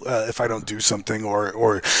jail if I don't do something,"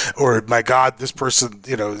 or my God, this person,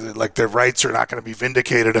 their rights are not going to be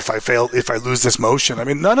vindicated if I lose this motion. I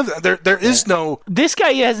mean, none of that. There is no. This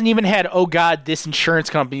guy hasn't even had. Oh God, this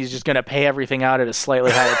insurance company is just going to pay everything out at a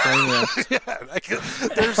slightly higher premium.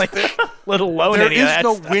 Let alone there any of that is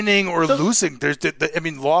no stuff. winning or losing.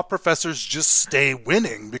 Law professors just stay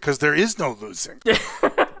winning because there is no losing.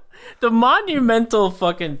 The monumental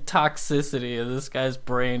fucking toxicity of this guy's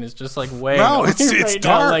brain is just way it's right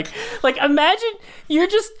dark. now. Like imagine you're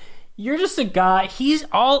You're just a guy. He's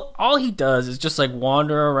all he does is just like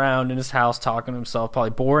wander around in his house talking to himself, probably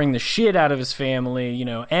boring the shit out of his family, you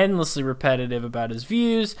know, endlessly repetitive about his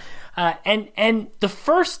views. And the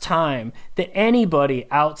first time that anybody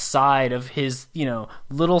outside of his, you know,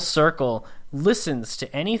 little circle listens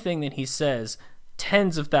to anything that he says,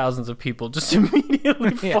 tens of thousands of people just immediately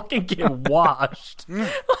fucking get washed.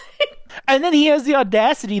 And then he has the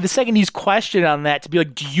audacity, the second he's questioned on that, to be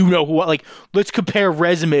like, do you know who, like, let's compare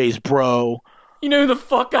resumes, bro. You know who the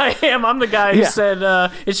fuck I am? I'm the guy who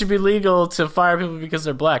said it should be legal to fire people because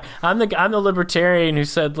they're black. I'm the libertarian who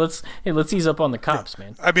said let's ease up on the cops,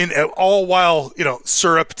 man. I mean, all while, you know,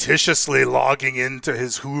 surreptitiously logging into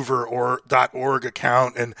his Hoover.org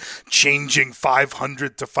account and changing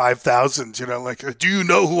 500 to 5,000. You know, like, do you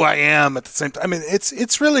know who I am? At the same time, I mean,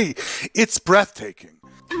 it's breathtaking.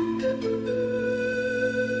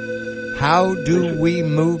 How do we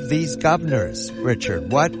move these governors, Richard?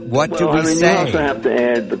 What do we say? You also have to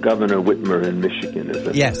add the Governor Whitmer in Michigan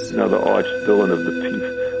as another arch villain of the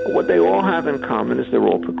peace. What they all have in common is they're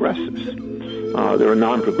all progressives. There are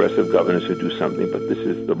non-progressive governors who do something, but this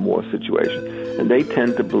is the Moore situation. And they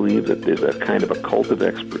tend to believe that there's a kind of a cult of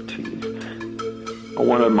expertise.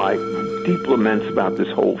 One of my deep laments about this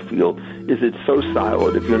whole field is it's so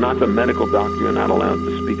siloed. If you're not a medical doctor, you're not allowed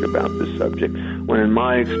to speak about this subject. When in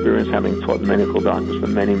my experience, having taught medical doctors for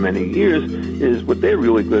many, many years, is what they're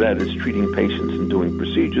really good at is treating patients and doing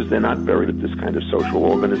procedures. They're not very good at this kind of social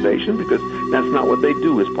organization because that's not what they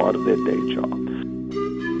do as part of their day job.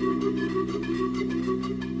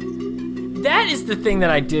 That is the thing that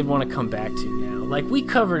I did want to come back to now. Like, we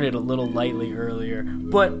covered it a little lightly earlier,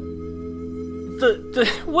 but the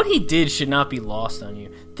what he did should not be lost on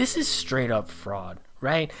you. This is straight up fraud,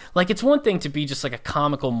 right? Like, it's one thing to be just like a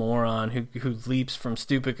comical moron who leaps from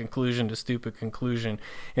stupid conclusion to stupid conclusion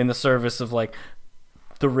in the service of like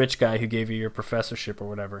the rich guy who gave you your professorship or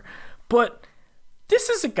whatever. But this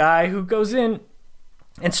is a guy who goes in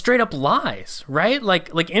and straight up lies, right? Like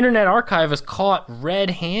Internet Archive has caught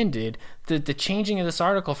red-handed the changing of this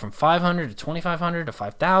article from 500 to 2,500 to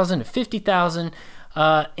 5,000 to 50,000,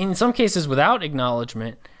 in some cases without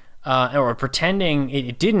acknowledgement, or pretending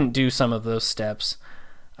it didn't do some of those steps,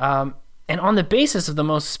 and on the basis of the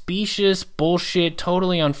most specious, bullshit,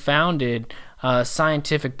 totally unfounded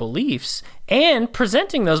scientific beliefs, and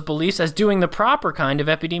presenting those beliefs as doing the proper kind of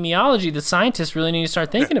epidemiology that scientists really need to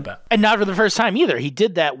start thinking about. And not for the first time either. He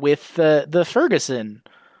did that with the Ferguson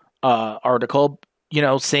article, you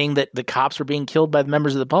know, saying that the cops were being killed by the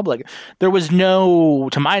members of the public. There was no,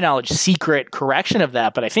 to my knowledge, secret correction of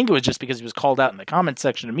that, but I think it was just because he was called out in the comments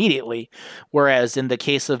section immediately. Whereas in the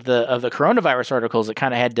case of the coronavirus articles,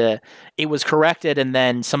 it was corrected and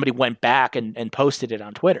then somebody went back and posted it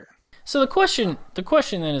on Twitter. So the question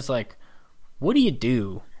then is like, what do you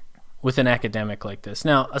do with an academic like this?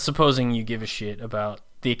 Now, supposing you give a shit about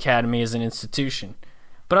the academy as an institution,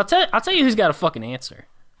 but I'll tell you who's got a fucking answer.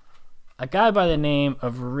 A guy by the name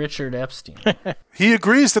of Richard Epstein. He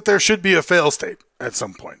agrees that there should be a fail state at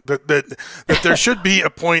some point. That there should be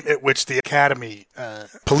a point at which the academy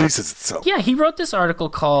polices itself. Yeah, he wrote this article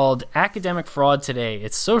called Academic Fraud Today,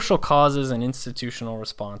 Its Social Causes and Institutional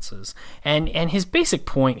Responses. And his basic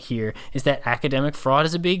point here is that academic fraud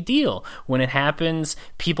is a big deal. When it happens,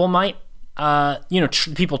 people might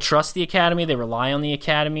people trust the academy. They rely on the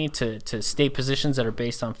academy to state positions that are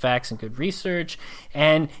based on facts and good research,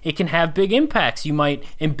 and it can have big impacts. You might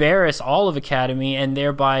embarrass all of academy and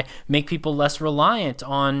thereby make people less reliant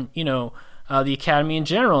on, the academy in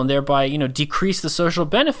general, and thereby, decrease the social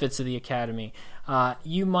benefits of the academy.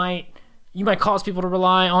 You might cause people to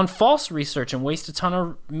rely on false research and waste a ton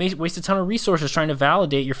of resources trying to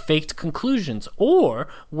validate your faked conclusions. Or,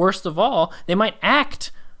 worst of all, they might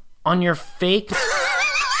act on your faked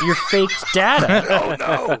data. Oh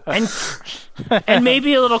no! And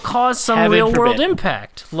maybe it'll cause some real world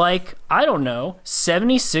impact, like, I don't know,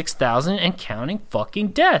 76,000 and counting fucking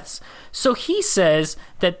deaths. So he says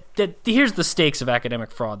that here's the stakes of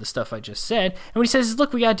academic fraud, the stuff I just said. And what he says is,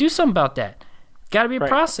 look, we got to do something about that. Got to be a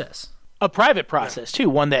process. A private process,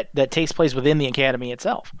 too, one that takes place within the academy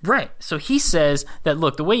itself. Right. So he says that,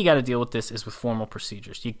 look, the way you got to deal with this is with formal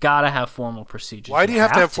procedures. You got to have formal procedures. Why do you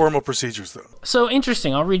have to have formal procedures, though? So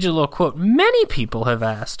interesting. I'll read you a little quote. Many people have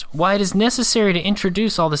asked why it is necessary to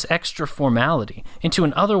introduce all this extra formality into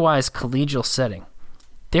an otherwise collegial setting.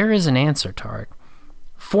 There is an answer, Tarek.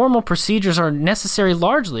 Formal procedures are necessary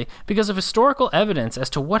largely because of historical evidence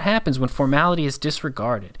as to what happens when formality is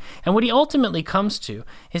disregarded. And what he ultimately comes to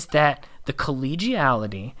is that the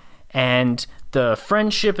collegiality and the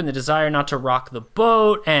friendship and the desire not to rock the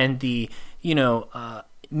boat and the,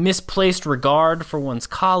 misplaced regard for one's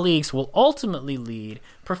colleagues will ultimately lead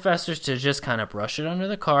professors to just kind of brush it under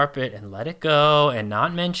the carpet and let it go and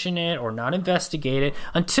not mention it or not investigate it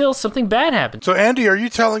until something bad happens. So, Andy, are you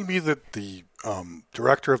telling me that the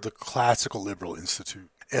director of the Classical Liberal Institute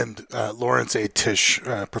and Lawrence A. Tisch,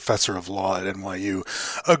 professor of law at NYU,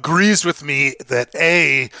 agrees with me that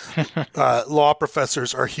A, law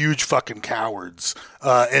professors are huge fucking cowards,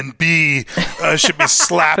 and B, should be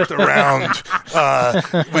slapped around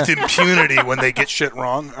with impunity when they get shit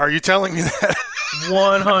wrong? Are you telling me that?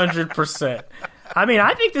 100%. I mean,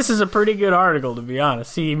 I think this is a pretty good article, to be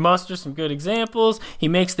honest. He musters some good examples. He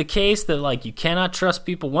makes the case that, like, you cannot trust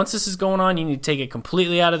people. Once this is going on, you need to take it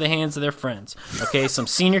completely out of the hands of their friends. Okay, some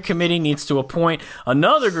senior committee needs to appoint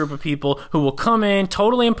another group of people who will come in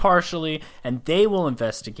totally impartially, and they will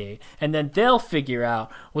investigate. And then they'll figure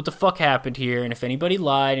out what the fuck happened here, and if anybody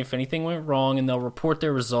lied, if anything went wrong, and they'll report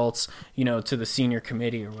their results, to the senior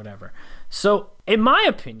committee or whatever. So, in my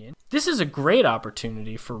opinion, this is a great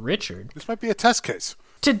opportunity for Richard. This might be a test case.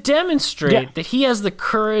 To demonstrate that he has the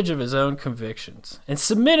courage of his own convictions and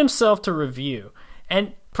submit himself to review.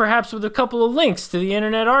 And perhaps with a couple of links to the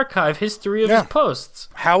Internet Archive history of his posts.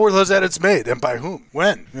 How were those edits made and by whom?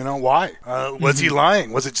 When? Why? Was he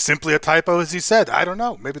lying? Was it simply a typo, as he said? I don't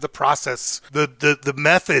know. Maybe the process, the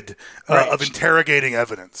method of interrogating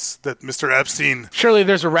evidence that Mr. Epstein... Surely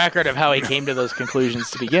there's a record of how he came to those conclusions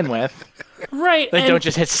to begin with. Right. They don't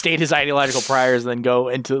just state his ideological priors and then go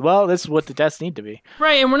into, well, this is what the tests need to be.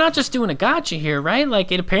 Right, and we're not just doing a gotcha here, right?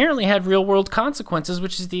 Like, it apparently had real-world consequences,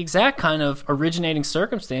 which is the exact kind of originating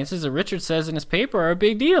circumstances that Richard says in his paper are a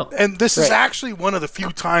big deal. And this is actually one of the few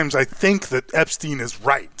times I think that Epstein is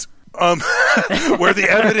right. Where the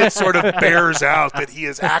evidence sort of bears out that he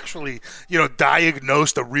has actually,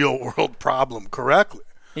 diagnosed a real-world problem correctly.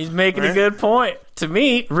 He's making a good point. To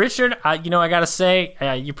me, Richard, I got to say,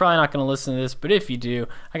 you're probably not going to listen to this, but if you do,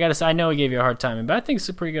 I got to say, I know he gave you a hard time, but I think it's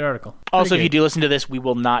a pretty good article. Also, if you do listen to this, we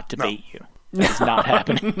will not debate you. That is not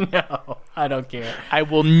happening. No, I don't care. I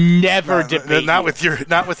will never debate you.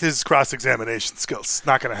 Not with his cross-examination skills.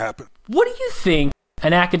 Not going to happen. What do you think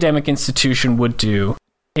an academic institution would do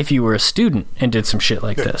if you were a student and did some shit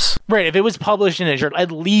like this? Right, if it was published in a journal,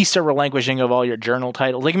 at least a relinquishing of all your journal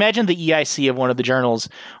titles. Like, imagine the EIC of one of the journals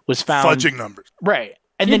was found... Fudging numbers. Right.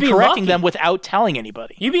 And You'd then be correcting lucky. them without telling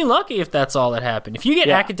anybody. You'd be lucky if that's all that happened. If you get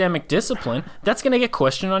academic discipline, that's going to get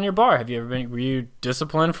questioned on your bar. Were you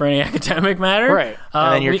disciplined for any academic matter? Right.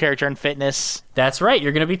 And then your character and fitness. That's right.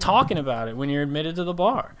 You're going to be talking about it when you're admitted to the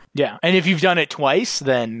bar. Yeah. And if you've done it twice,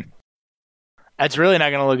 then that's really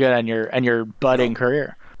not going to look good on your budding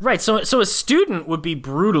career. Right, so a student would be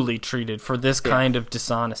brutally treated for this kind of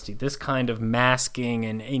dishonesty, this kind of masking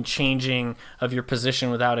and changing of your position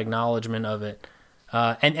without acknowledgement of it.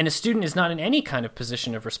 And a student is not in any kind of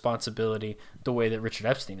position of responsibility the way that Richard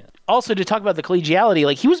Epstein is. Also, to talk about the collegiality,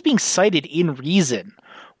 like, he was being cited in reason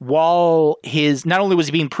while not only was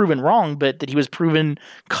he being proven wrong, but that he was proven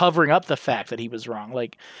covering up the fact that he was wrong.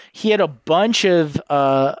 Like, he had a bunch of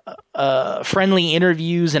friendly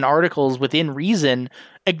interviews and articles within reason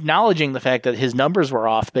acknowledging the fact that his numbers were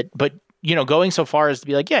off, but going so far as to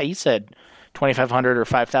be like, yeah, he said 2,500 or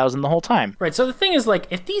 5,000 the whole time. Right. So the thing is, like,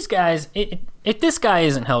 if these guys, if this guy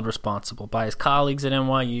isn't held responsible by his colleagues at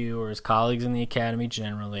NYU or his colleagues in the academy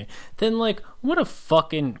generally, then, like, what a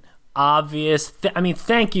fucking obvious.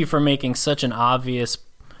 Thank you for making such an obvious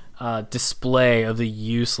display of the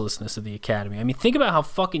uselessness of the academy. I mean, think about how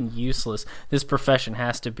fucking useless this profession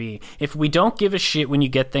has to be. If we don't give a shit when you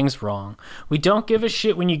get things wrong, we don't give a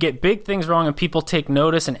shit when you get big things wrong and people take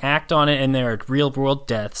notice and act on it and there are real world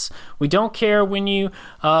deaths. We don't care when you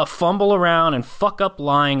fumble around and fuck up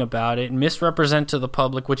lying about it and misrepresent to the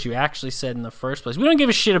public what you actually said in the first place. We don't give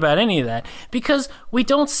a shit about any of that because we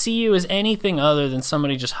don't see you as anything other than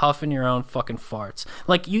somebody just huffing your own fucking farts.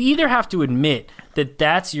 Like, you either have to admit that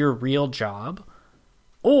that's your real job,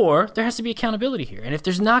 or there has to be accountability here. And if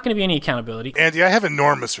there's not going to be any accountability... Andy, I have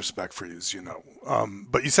enormous respect for you, as you know.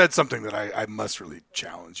 But you said something that I must really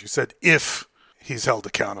challenge. You said, if he's held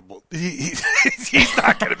accountable. He's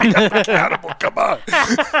not going to be held accountable. Come on.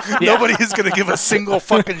 Nobody is going to give a single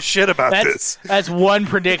fucking shit about this. That's one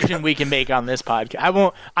prediction we can make on this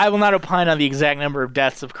podcast. I will not opine on the exact number of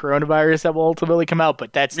deaths of coronavirus that will ultimately come out,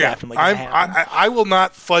 but that's definitely going to happen. I will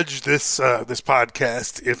not fudge this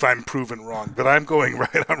podcast if I'm proven wrong, but I'm going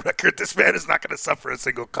right on record. This man is not going to suffer a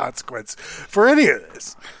single consequence for any of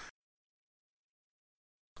this.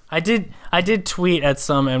 I did tweet at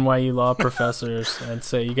some NYU law professors and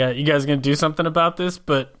say, you guys going to do something about this?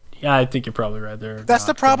 But I think you're probably right there. That's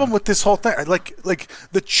the problem with this whole thing. Like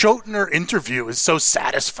the Chotiner interview is so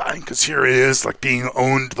satisfying because here he is, like being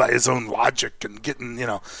owned by his own logic and getting,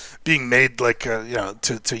 being made like,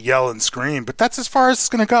 to yell and scream. But that's as far as it's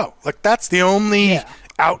going to go. Like that's the only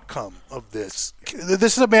outcome of this.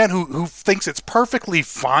 This is a man who thinks it's perfectly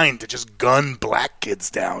fine to just gun black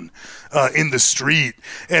kids down in the street,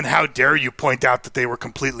 and how dare you point out that they were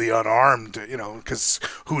completely unarmed, because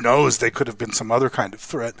who knows, they could have been some other kind of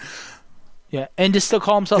threat. Yeah, and to still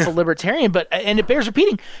call himself a libertarian, and it bears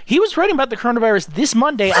repeating, he was writing about the coronavirus this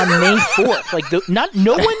Monday on May 4th. Like,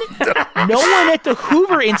 no one at the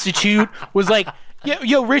Hoover Institute was like,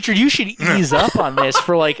 Yo, Richard, you should ease up on this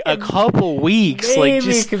for like a couple weeks. Maybe like,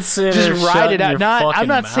 just consider ride it out. I'm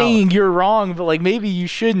not mouth. saying you're wrong, but like maybe you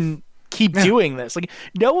shouldn't keep doing this. Like,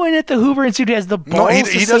 no one at the Hoover Institute has the balls he to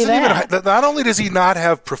say doesn't that. even. Not only does he not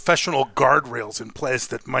have professional guardrails in place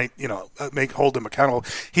that might, hold him accountable,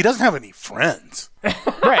 he doesn't have any friends.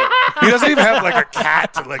 Right. He doesn't even have like a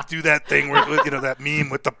cat to like do that thing where that meme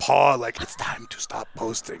with the paw, like it's time to stop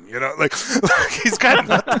posting. Like he's got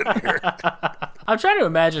nothing here. I'm trying to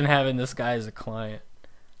imagine having this guy as a client.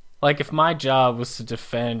 Like if my job was to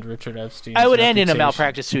defend Richard Epstein, I would end in a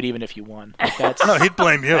malpractice suit even if you won. Like, that's, No, he'd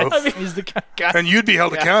blame you. he's the guy. And you'd be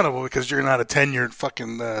held accountable because you're not a tenured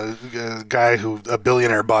fucking guy who a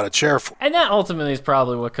billionaire bought a chair for. And that ultimately is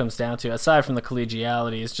probably what comes down to, aside from the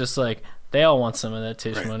collegiality, is just like they all want some of that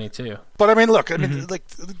Tish money too. But I mean, look, like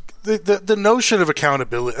the notion of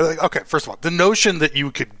accountability. Like, okay, first of all, the notion that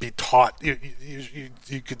you could be taught, you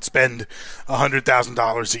could spend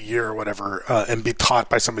 $100,000 a year or whatever, and be taught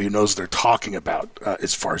by somebody who knows what they're talking about,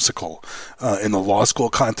 is farcical in the law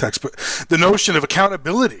school context. But the notion of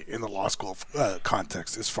accountability in the law school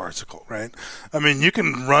context is farcical, right? I mean, you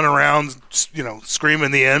can run around,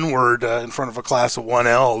 screaming the N-word in front of a class of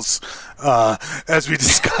 1Ls, as we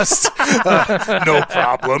discussed, no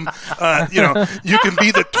problem. You can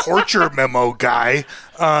be the torture memo guy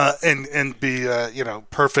and be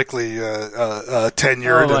perfectly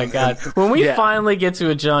tenured. Oh my God! When we finally get to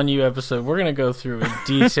a John Yoo episode, we're gonna go through in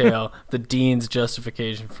detail the dean's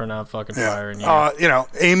justification for not fucking firing you.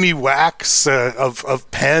 Amy Wax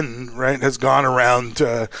of Penn, right, has gone around,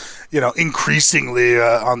 increasingly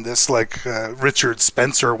on this like Richard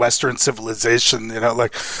Spencer Western civilization,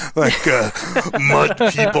 like mud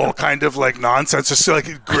people kind of like nonsense, just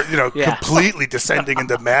like completely descending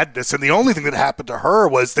into madness. And the only thing that happened to her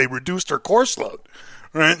was they reduced her course load.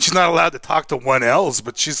 Right? She's not allowed to talk to 1Ls,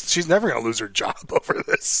 but she's never going to lose her job over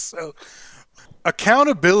this. So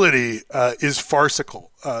accountability is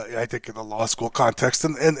farcical, I think, in the law school context,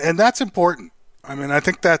 and that's important. I mean, I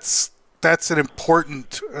think that's an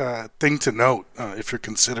important thing to note if you're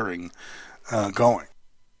considering going.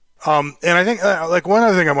 And I think like one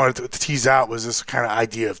other thing I wanted to tease out was this kind of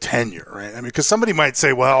idea of tenure, right? I mean, because somebody might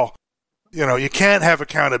say, well, you can't have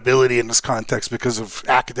accountability in this context because of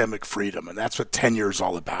academic freedom, and that's what tenure is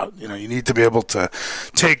all about. You need to be able to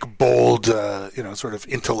take bold, sort of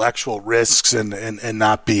intellectual risks and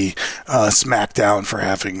not be smacked down for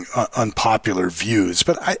having unpopular views.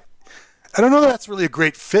 But I don't know that that's really a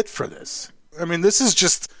great fit for this. I mean, this is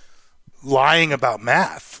just lying about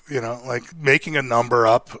math, like making a number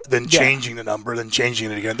up, then changing the number, then changing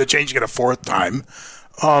it again, then changing it a fourth time.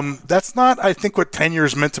 That's not, I think, what tenure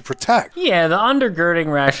is meant to protect. Yeah, the undergirding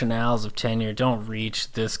rationales of tenure don't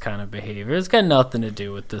reach this kind of behavior. It's got nothing to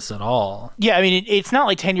do with this at all. Yeah, I mean, it's not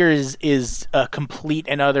like tenure is a complete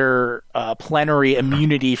and utter plenary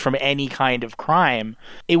immunity from any kind of crime.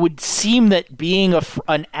 It would seem that being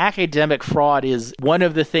an academic fraud is one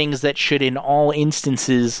of the things that should, in all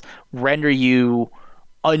instances, render you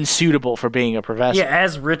unsuitable for being a professor. Yeah,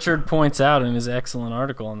 as Richard points out in his excellent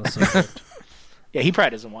article on the subject. Yeah, he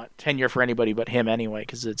probably doesn't want tenure for anybody but him anyway,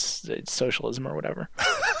 because it's socialism or whatever.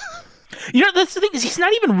 That's the thing, is he's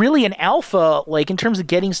not even really an alpha, like, in terms of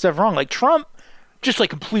getting stuff wrong. Like, Trump just, like,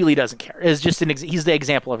 completely doesn't care. It's just he's the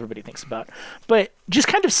example everybody thinks about. But just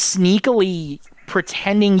kind of sneakily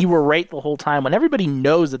pretending you were right the whole time when everybody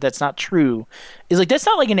knows that that's not true is, like, that's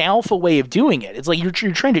not, like, an alpha way of doing it. It's like you're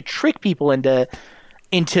trying to trick people into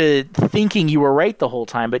thinking you were right the whole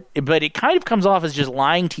time, but it kind of comes off as just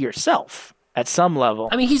lying to yourself. At some level.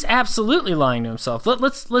 I mean, he's absolutely lying to himself.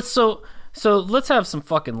 Let's have some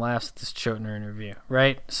fucking laughs at this Chotiner interview,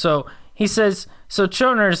 right? So he says,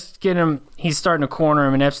 Chotner's he's starting to corner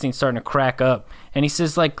him, and Epstein's starting to crack up. And he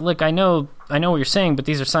says, like, look, I know what you're saying, but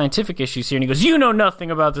these are scientific issues here. And he goes, you know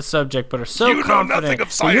nothing about the subject, but are so confident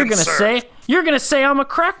that you're gonna say I'm a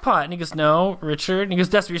crackpot. And he goes, no, Richard. And he goes,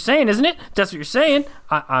 that's what you're saying, isn't it? That's what you're saying.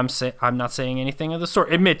 I'm not saying anything of the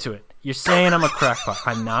sort. Admit to it. You're saying I'm a crackpot.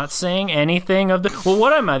 I'm not saying anything of the... Well,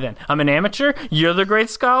 what am I then? I'm an amateur? You're the great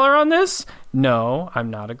scholar on this? No, I'm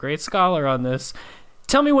not a great scholar on this.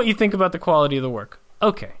 Tell me what you think about the quality of the work.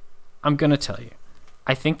 Okay, I'm going to tell you.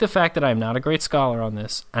 I think the fact that I'm not a great scholar on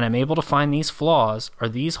this, and I'm able to find these flaws or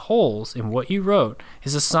these holes in what you wrote,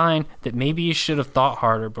 is a sign that maybe you should have thought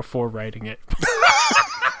harder before writing it.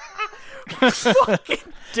 Fucking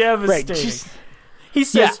devastating. Right, he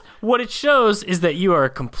says, what it shows is that you are a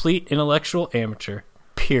complete intellectual amateur,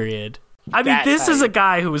 period. I mean, That's this how is you- a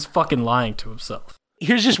guy who was fucking lying to himself.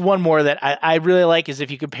 Here's just one more that I really like is if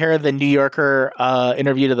you compare the New Yorker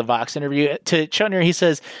interview to the Vox interview. To Chotiner, he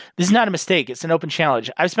says, this is not a mistake. It's an open challenge.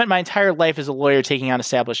 I've spent my entire life as a lawyer taking on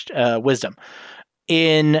established wisdom.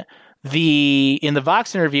 In the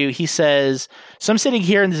Vox interview, he says, so I'm sitting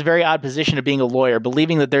here in this very odd position of being a lawyer,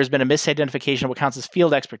 believing that there's been a misidentification of what counts as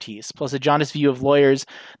field expertise, plus a jaundiced view of lawyers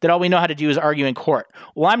that all we know how to do is argue in court.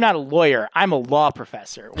 Well, I'm not a lawyer. I'm a law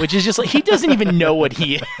professor, which is just like, he doesn't even know what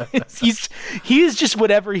he is. He is just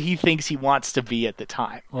whatever he thinks he wants to be at the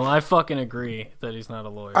time. Well, I fucking agree that he's not a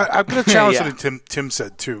lawyer. I'm going to challenge Yeah. something Tim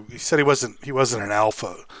said too. He said he wasn't an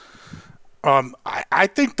alpha. I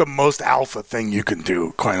think the most alpha thing you can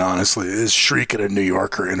do, quite honestly, is shriek at a New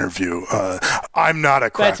Yorker interview. I'm not a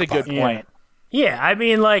crackpot. That's a good point. Yeah, I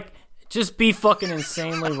mean, like, just be fucking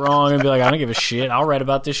insanely wrong and be like, I don't give a shit. I'll write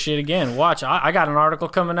about this shit again. Watch, I got an article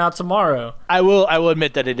coming out tomorrow. I will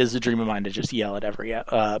admit that it is a dream of mine to just yell at every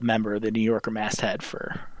member of the New Yorker masthead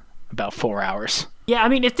for about 4 hours. Yeah, I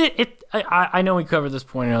mean, I know we covered this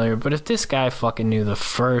point earlier, but if this guy fucking knew the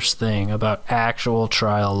first thing about actual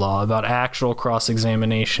trial law, about actual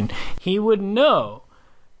cross-examination, he would know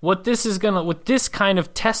what this kind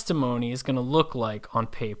of testimony is gonna look like on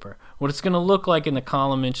paper, what it's gonna look like in the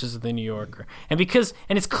column inches of the New Yorker, and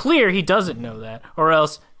it's clear he doesn't know that, or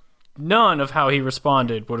else none of how he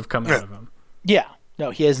responded would have come out of him. Yeah.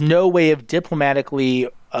 No, he has no way of diplomatically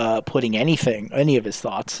putting any of his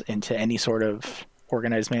thoughts into any sort of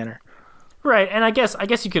organized manner. Right, and I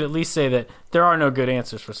guess you could at least say that there are no good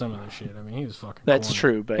answers for some of this shit. I mean, he was fucking. That's corny.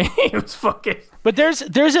 true, but He was fucking. but there's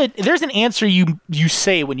an answer you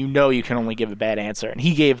say when you know you can only give a bad answer, and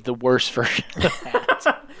he gave the worst version of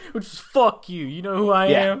that. Which is fuck you. You know who I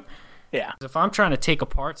Yeah. am. Yeah. If I'm trying to take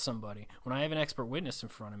apart somebody, when I have an expert witness in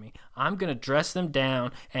front of me, I'm going to dress them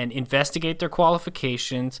down and investigate their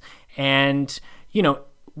qualifications. And,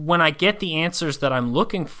 when I get the answers that I'm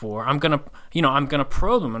looking for, I'm going to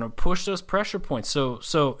probe them. I'm going to push those pressure points. So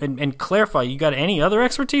clarify, you got any other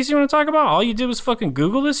expertise you want to talk about? All you did was fucking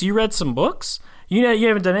Google this? You read some books? You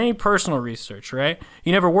haven't done any personal research, right?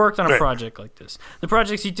 You never worked on a project like this. The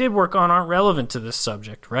projects you did work on aren't relevant to this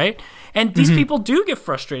subject, right? And these people do get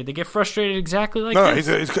frustrated. They get frustrated exactly like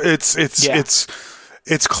this.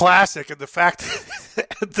 It's classic, and the fact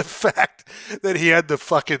that he had the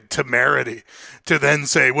fucking temerity to then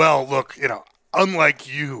say, "Well, look,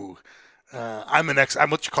 unlike you, I'm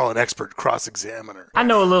what you call an expert cross-examiner." I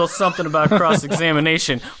know a little something about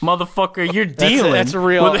cross-examination, motherfucker. You're dealing. That's a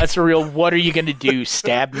real. What are you gonna do?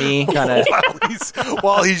 Stab me? Kind of.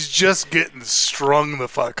 while he's just getting strung the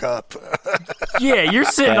fuck up. Yeah, you're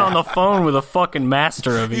sitting on the phone with a fucking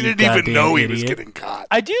master of it. He you didn't even goddamn know he idiot. was getting caught.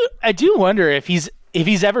 I do wonder if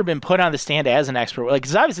he's ever been put on the stand as an expert. Like,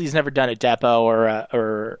 because obviously he's never done a depo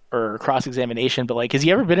or cross examination. But like, has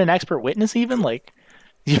he ever been an expert witness? Even like.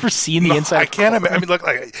 You ever seen the inside? I can't imagine. I mean, look,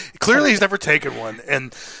 clearly he's never taken one,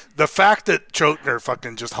 and the fact that Chotiner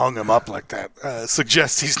fucking just hung him up like that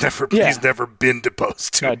suggests he's never been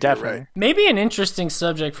deposed to. No, definitely. Right? Maybe an interesting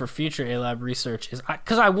subject for future A-Lab research is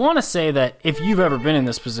because I want to say that if you've ever been in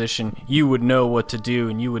this position, you would know what to do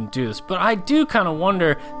and you wouldn't do this. But I do kind of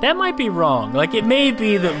wonder that might be wrong. Like, it may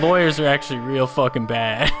be that lawyers are actually real fucking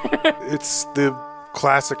bad. It's the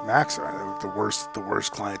classic maxim. I think the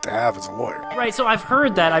worst client to have is a lawyer. Right. So I've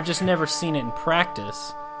heard that. I've just never seen it in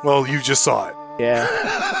practice. Well, you just saw it. Yeah.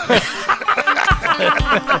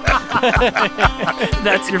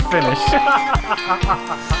 That's your finish.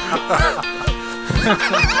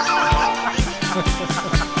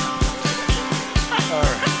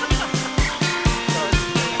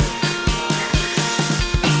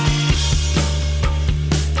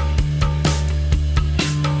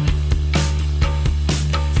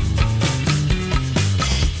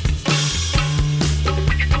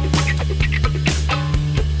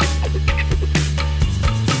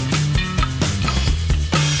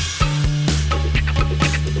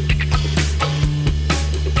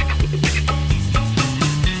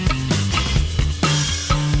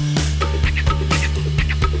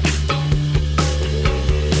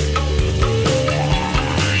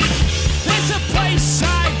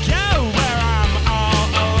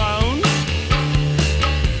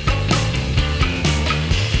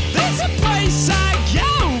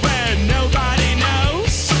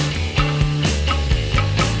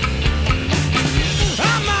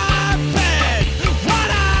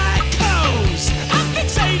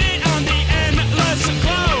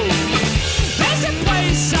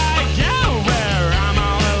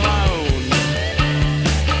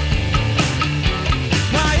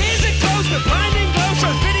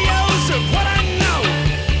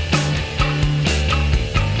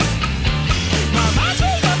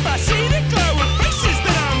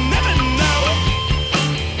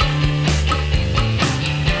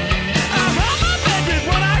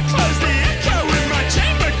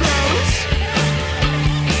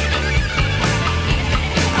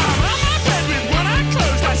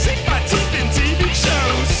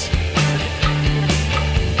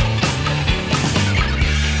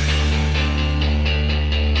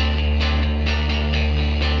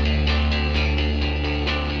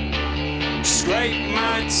 Scrape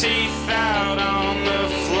my teeth out on the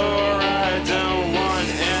floor, I don't want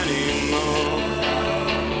any more.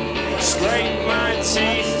 Scrape my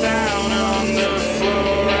teeth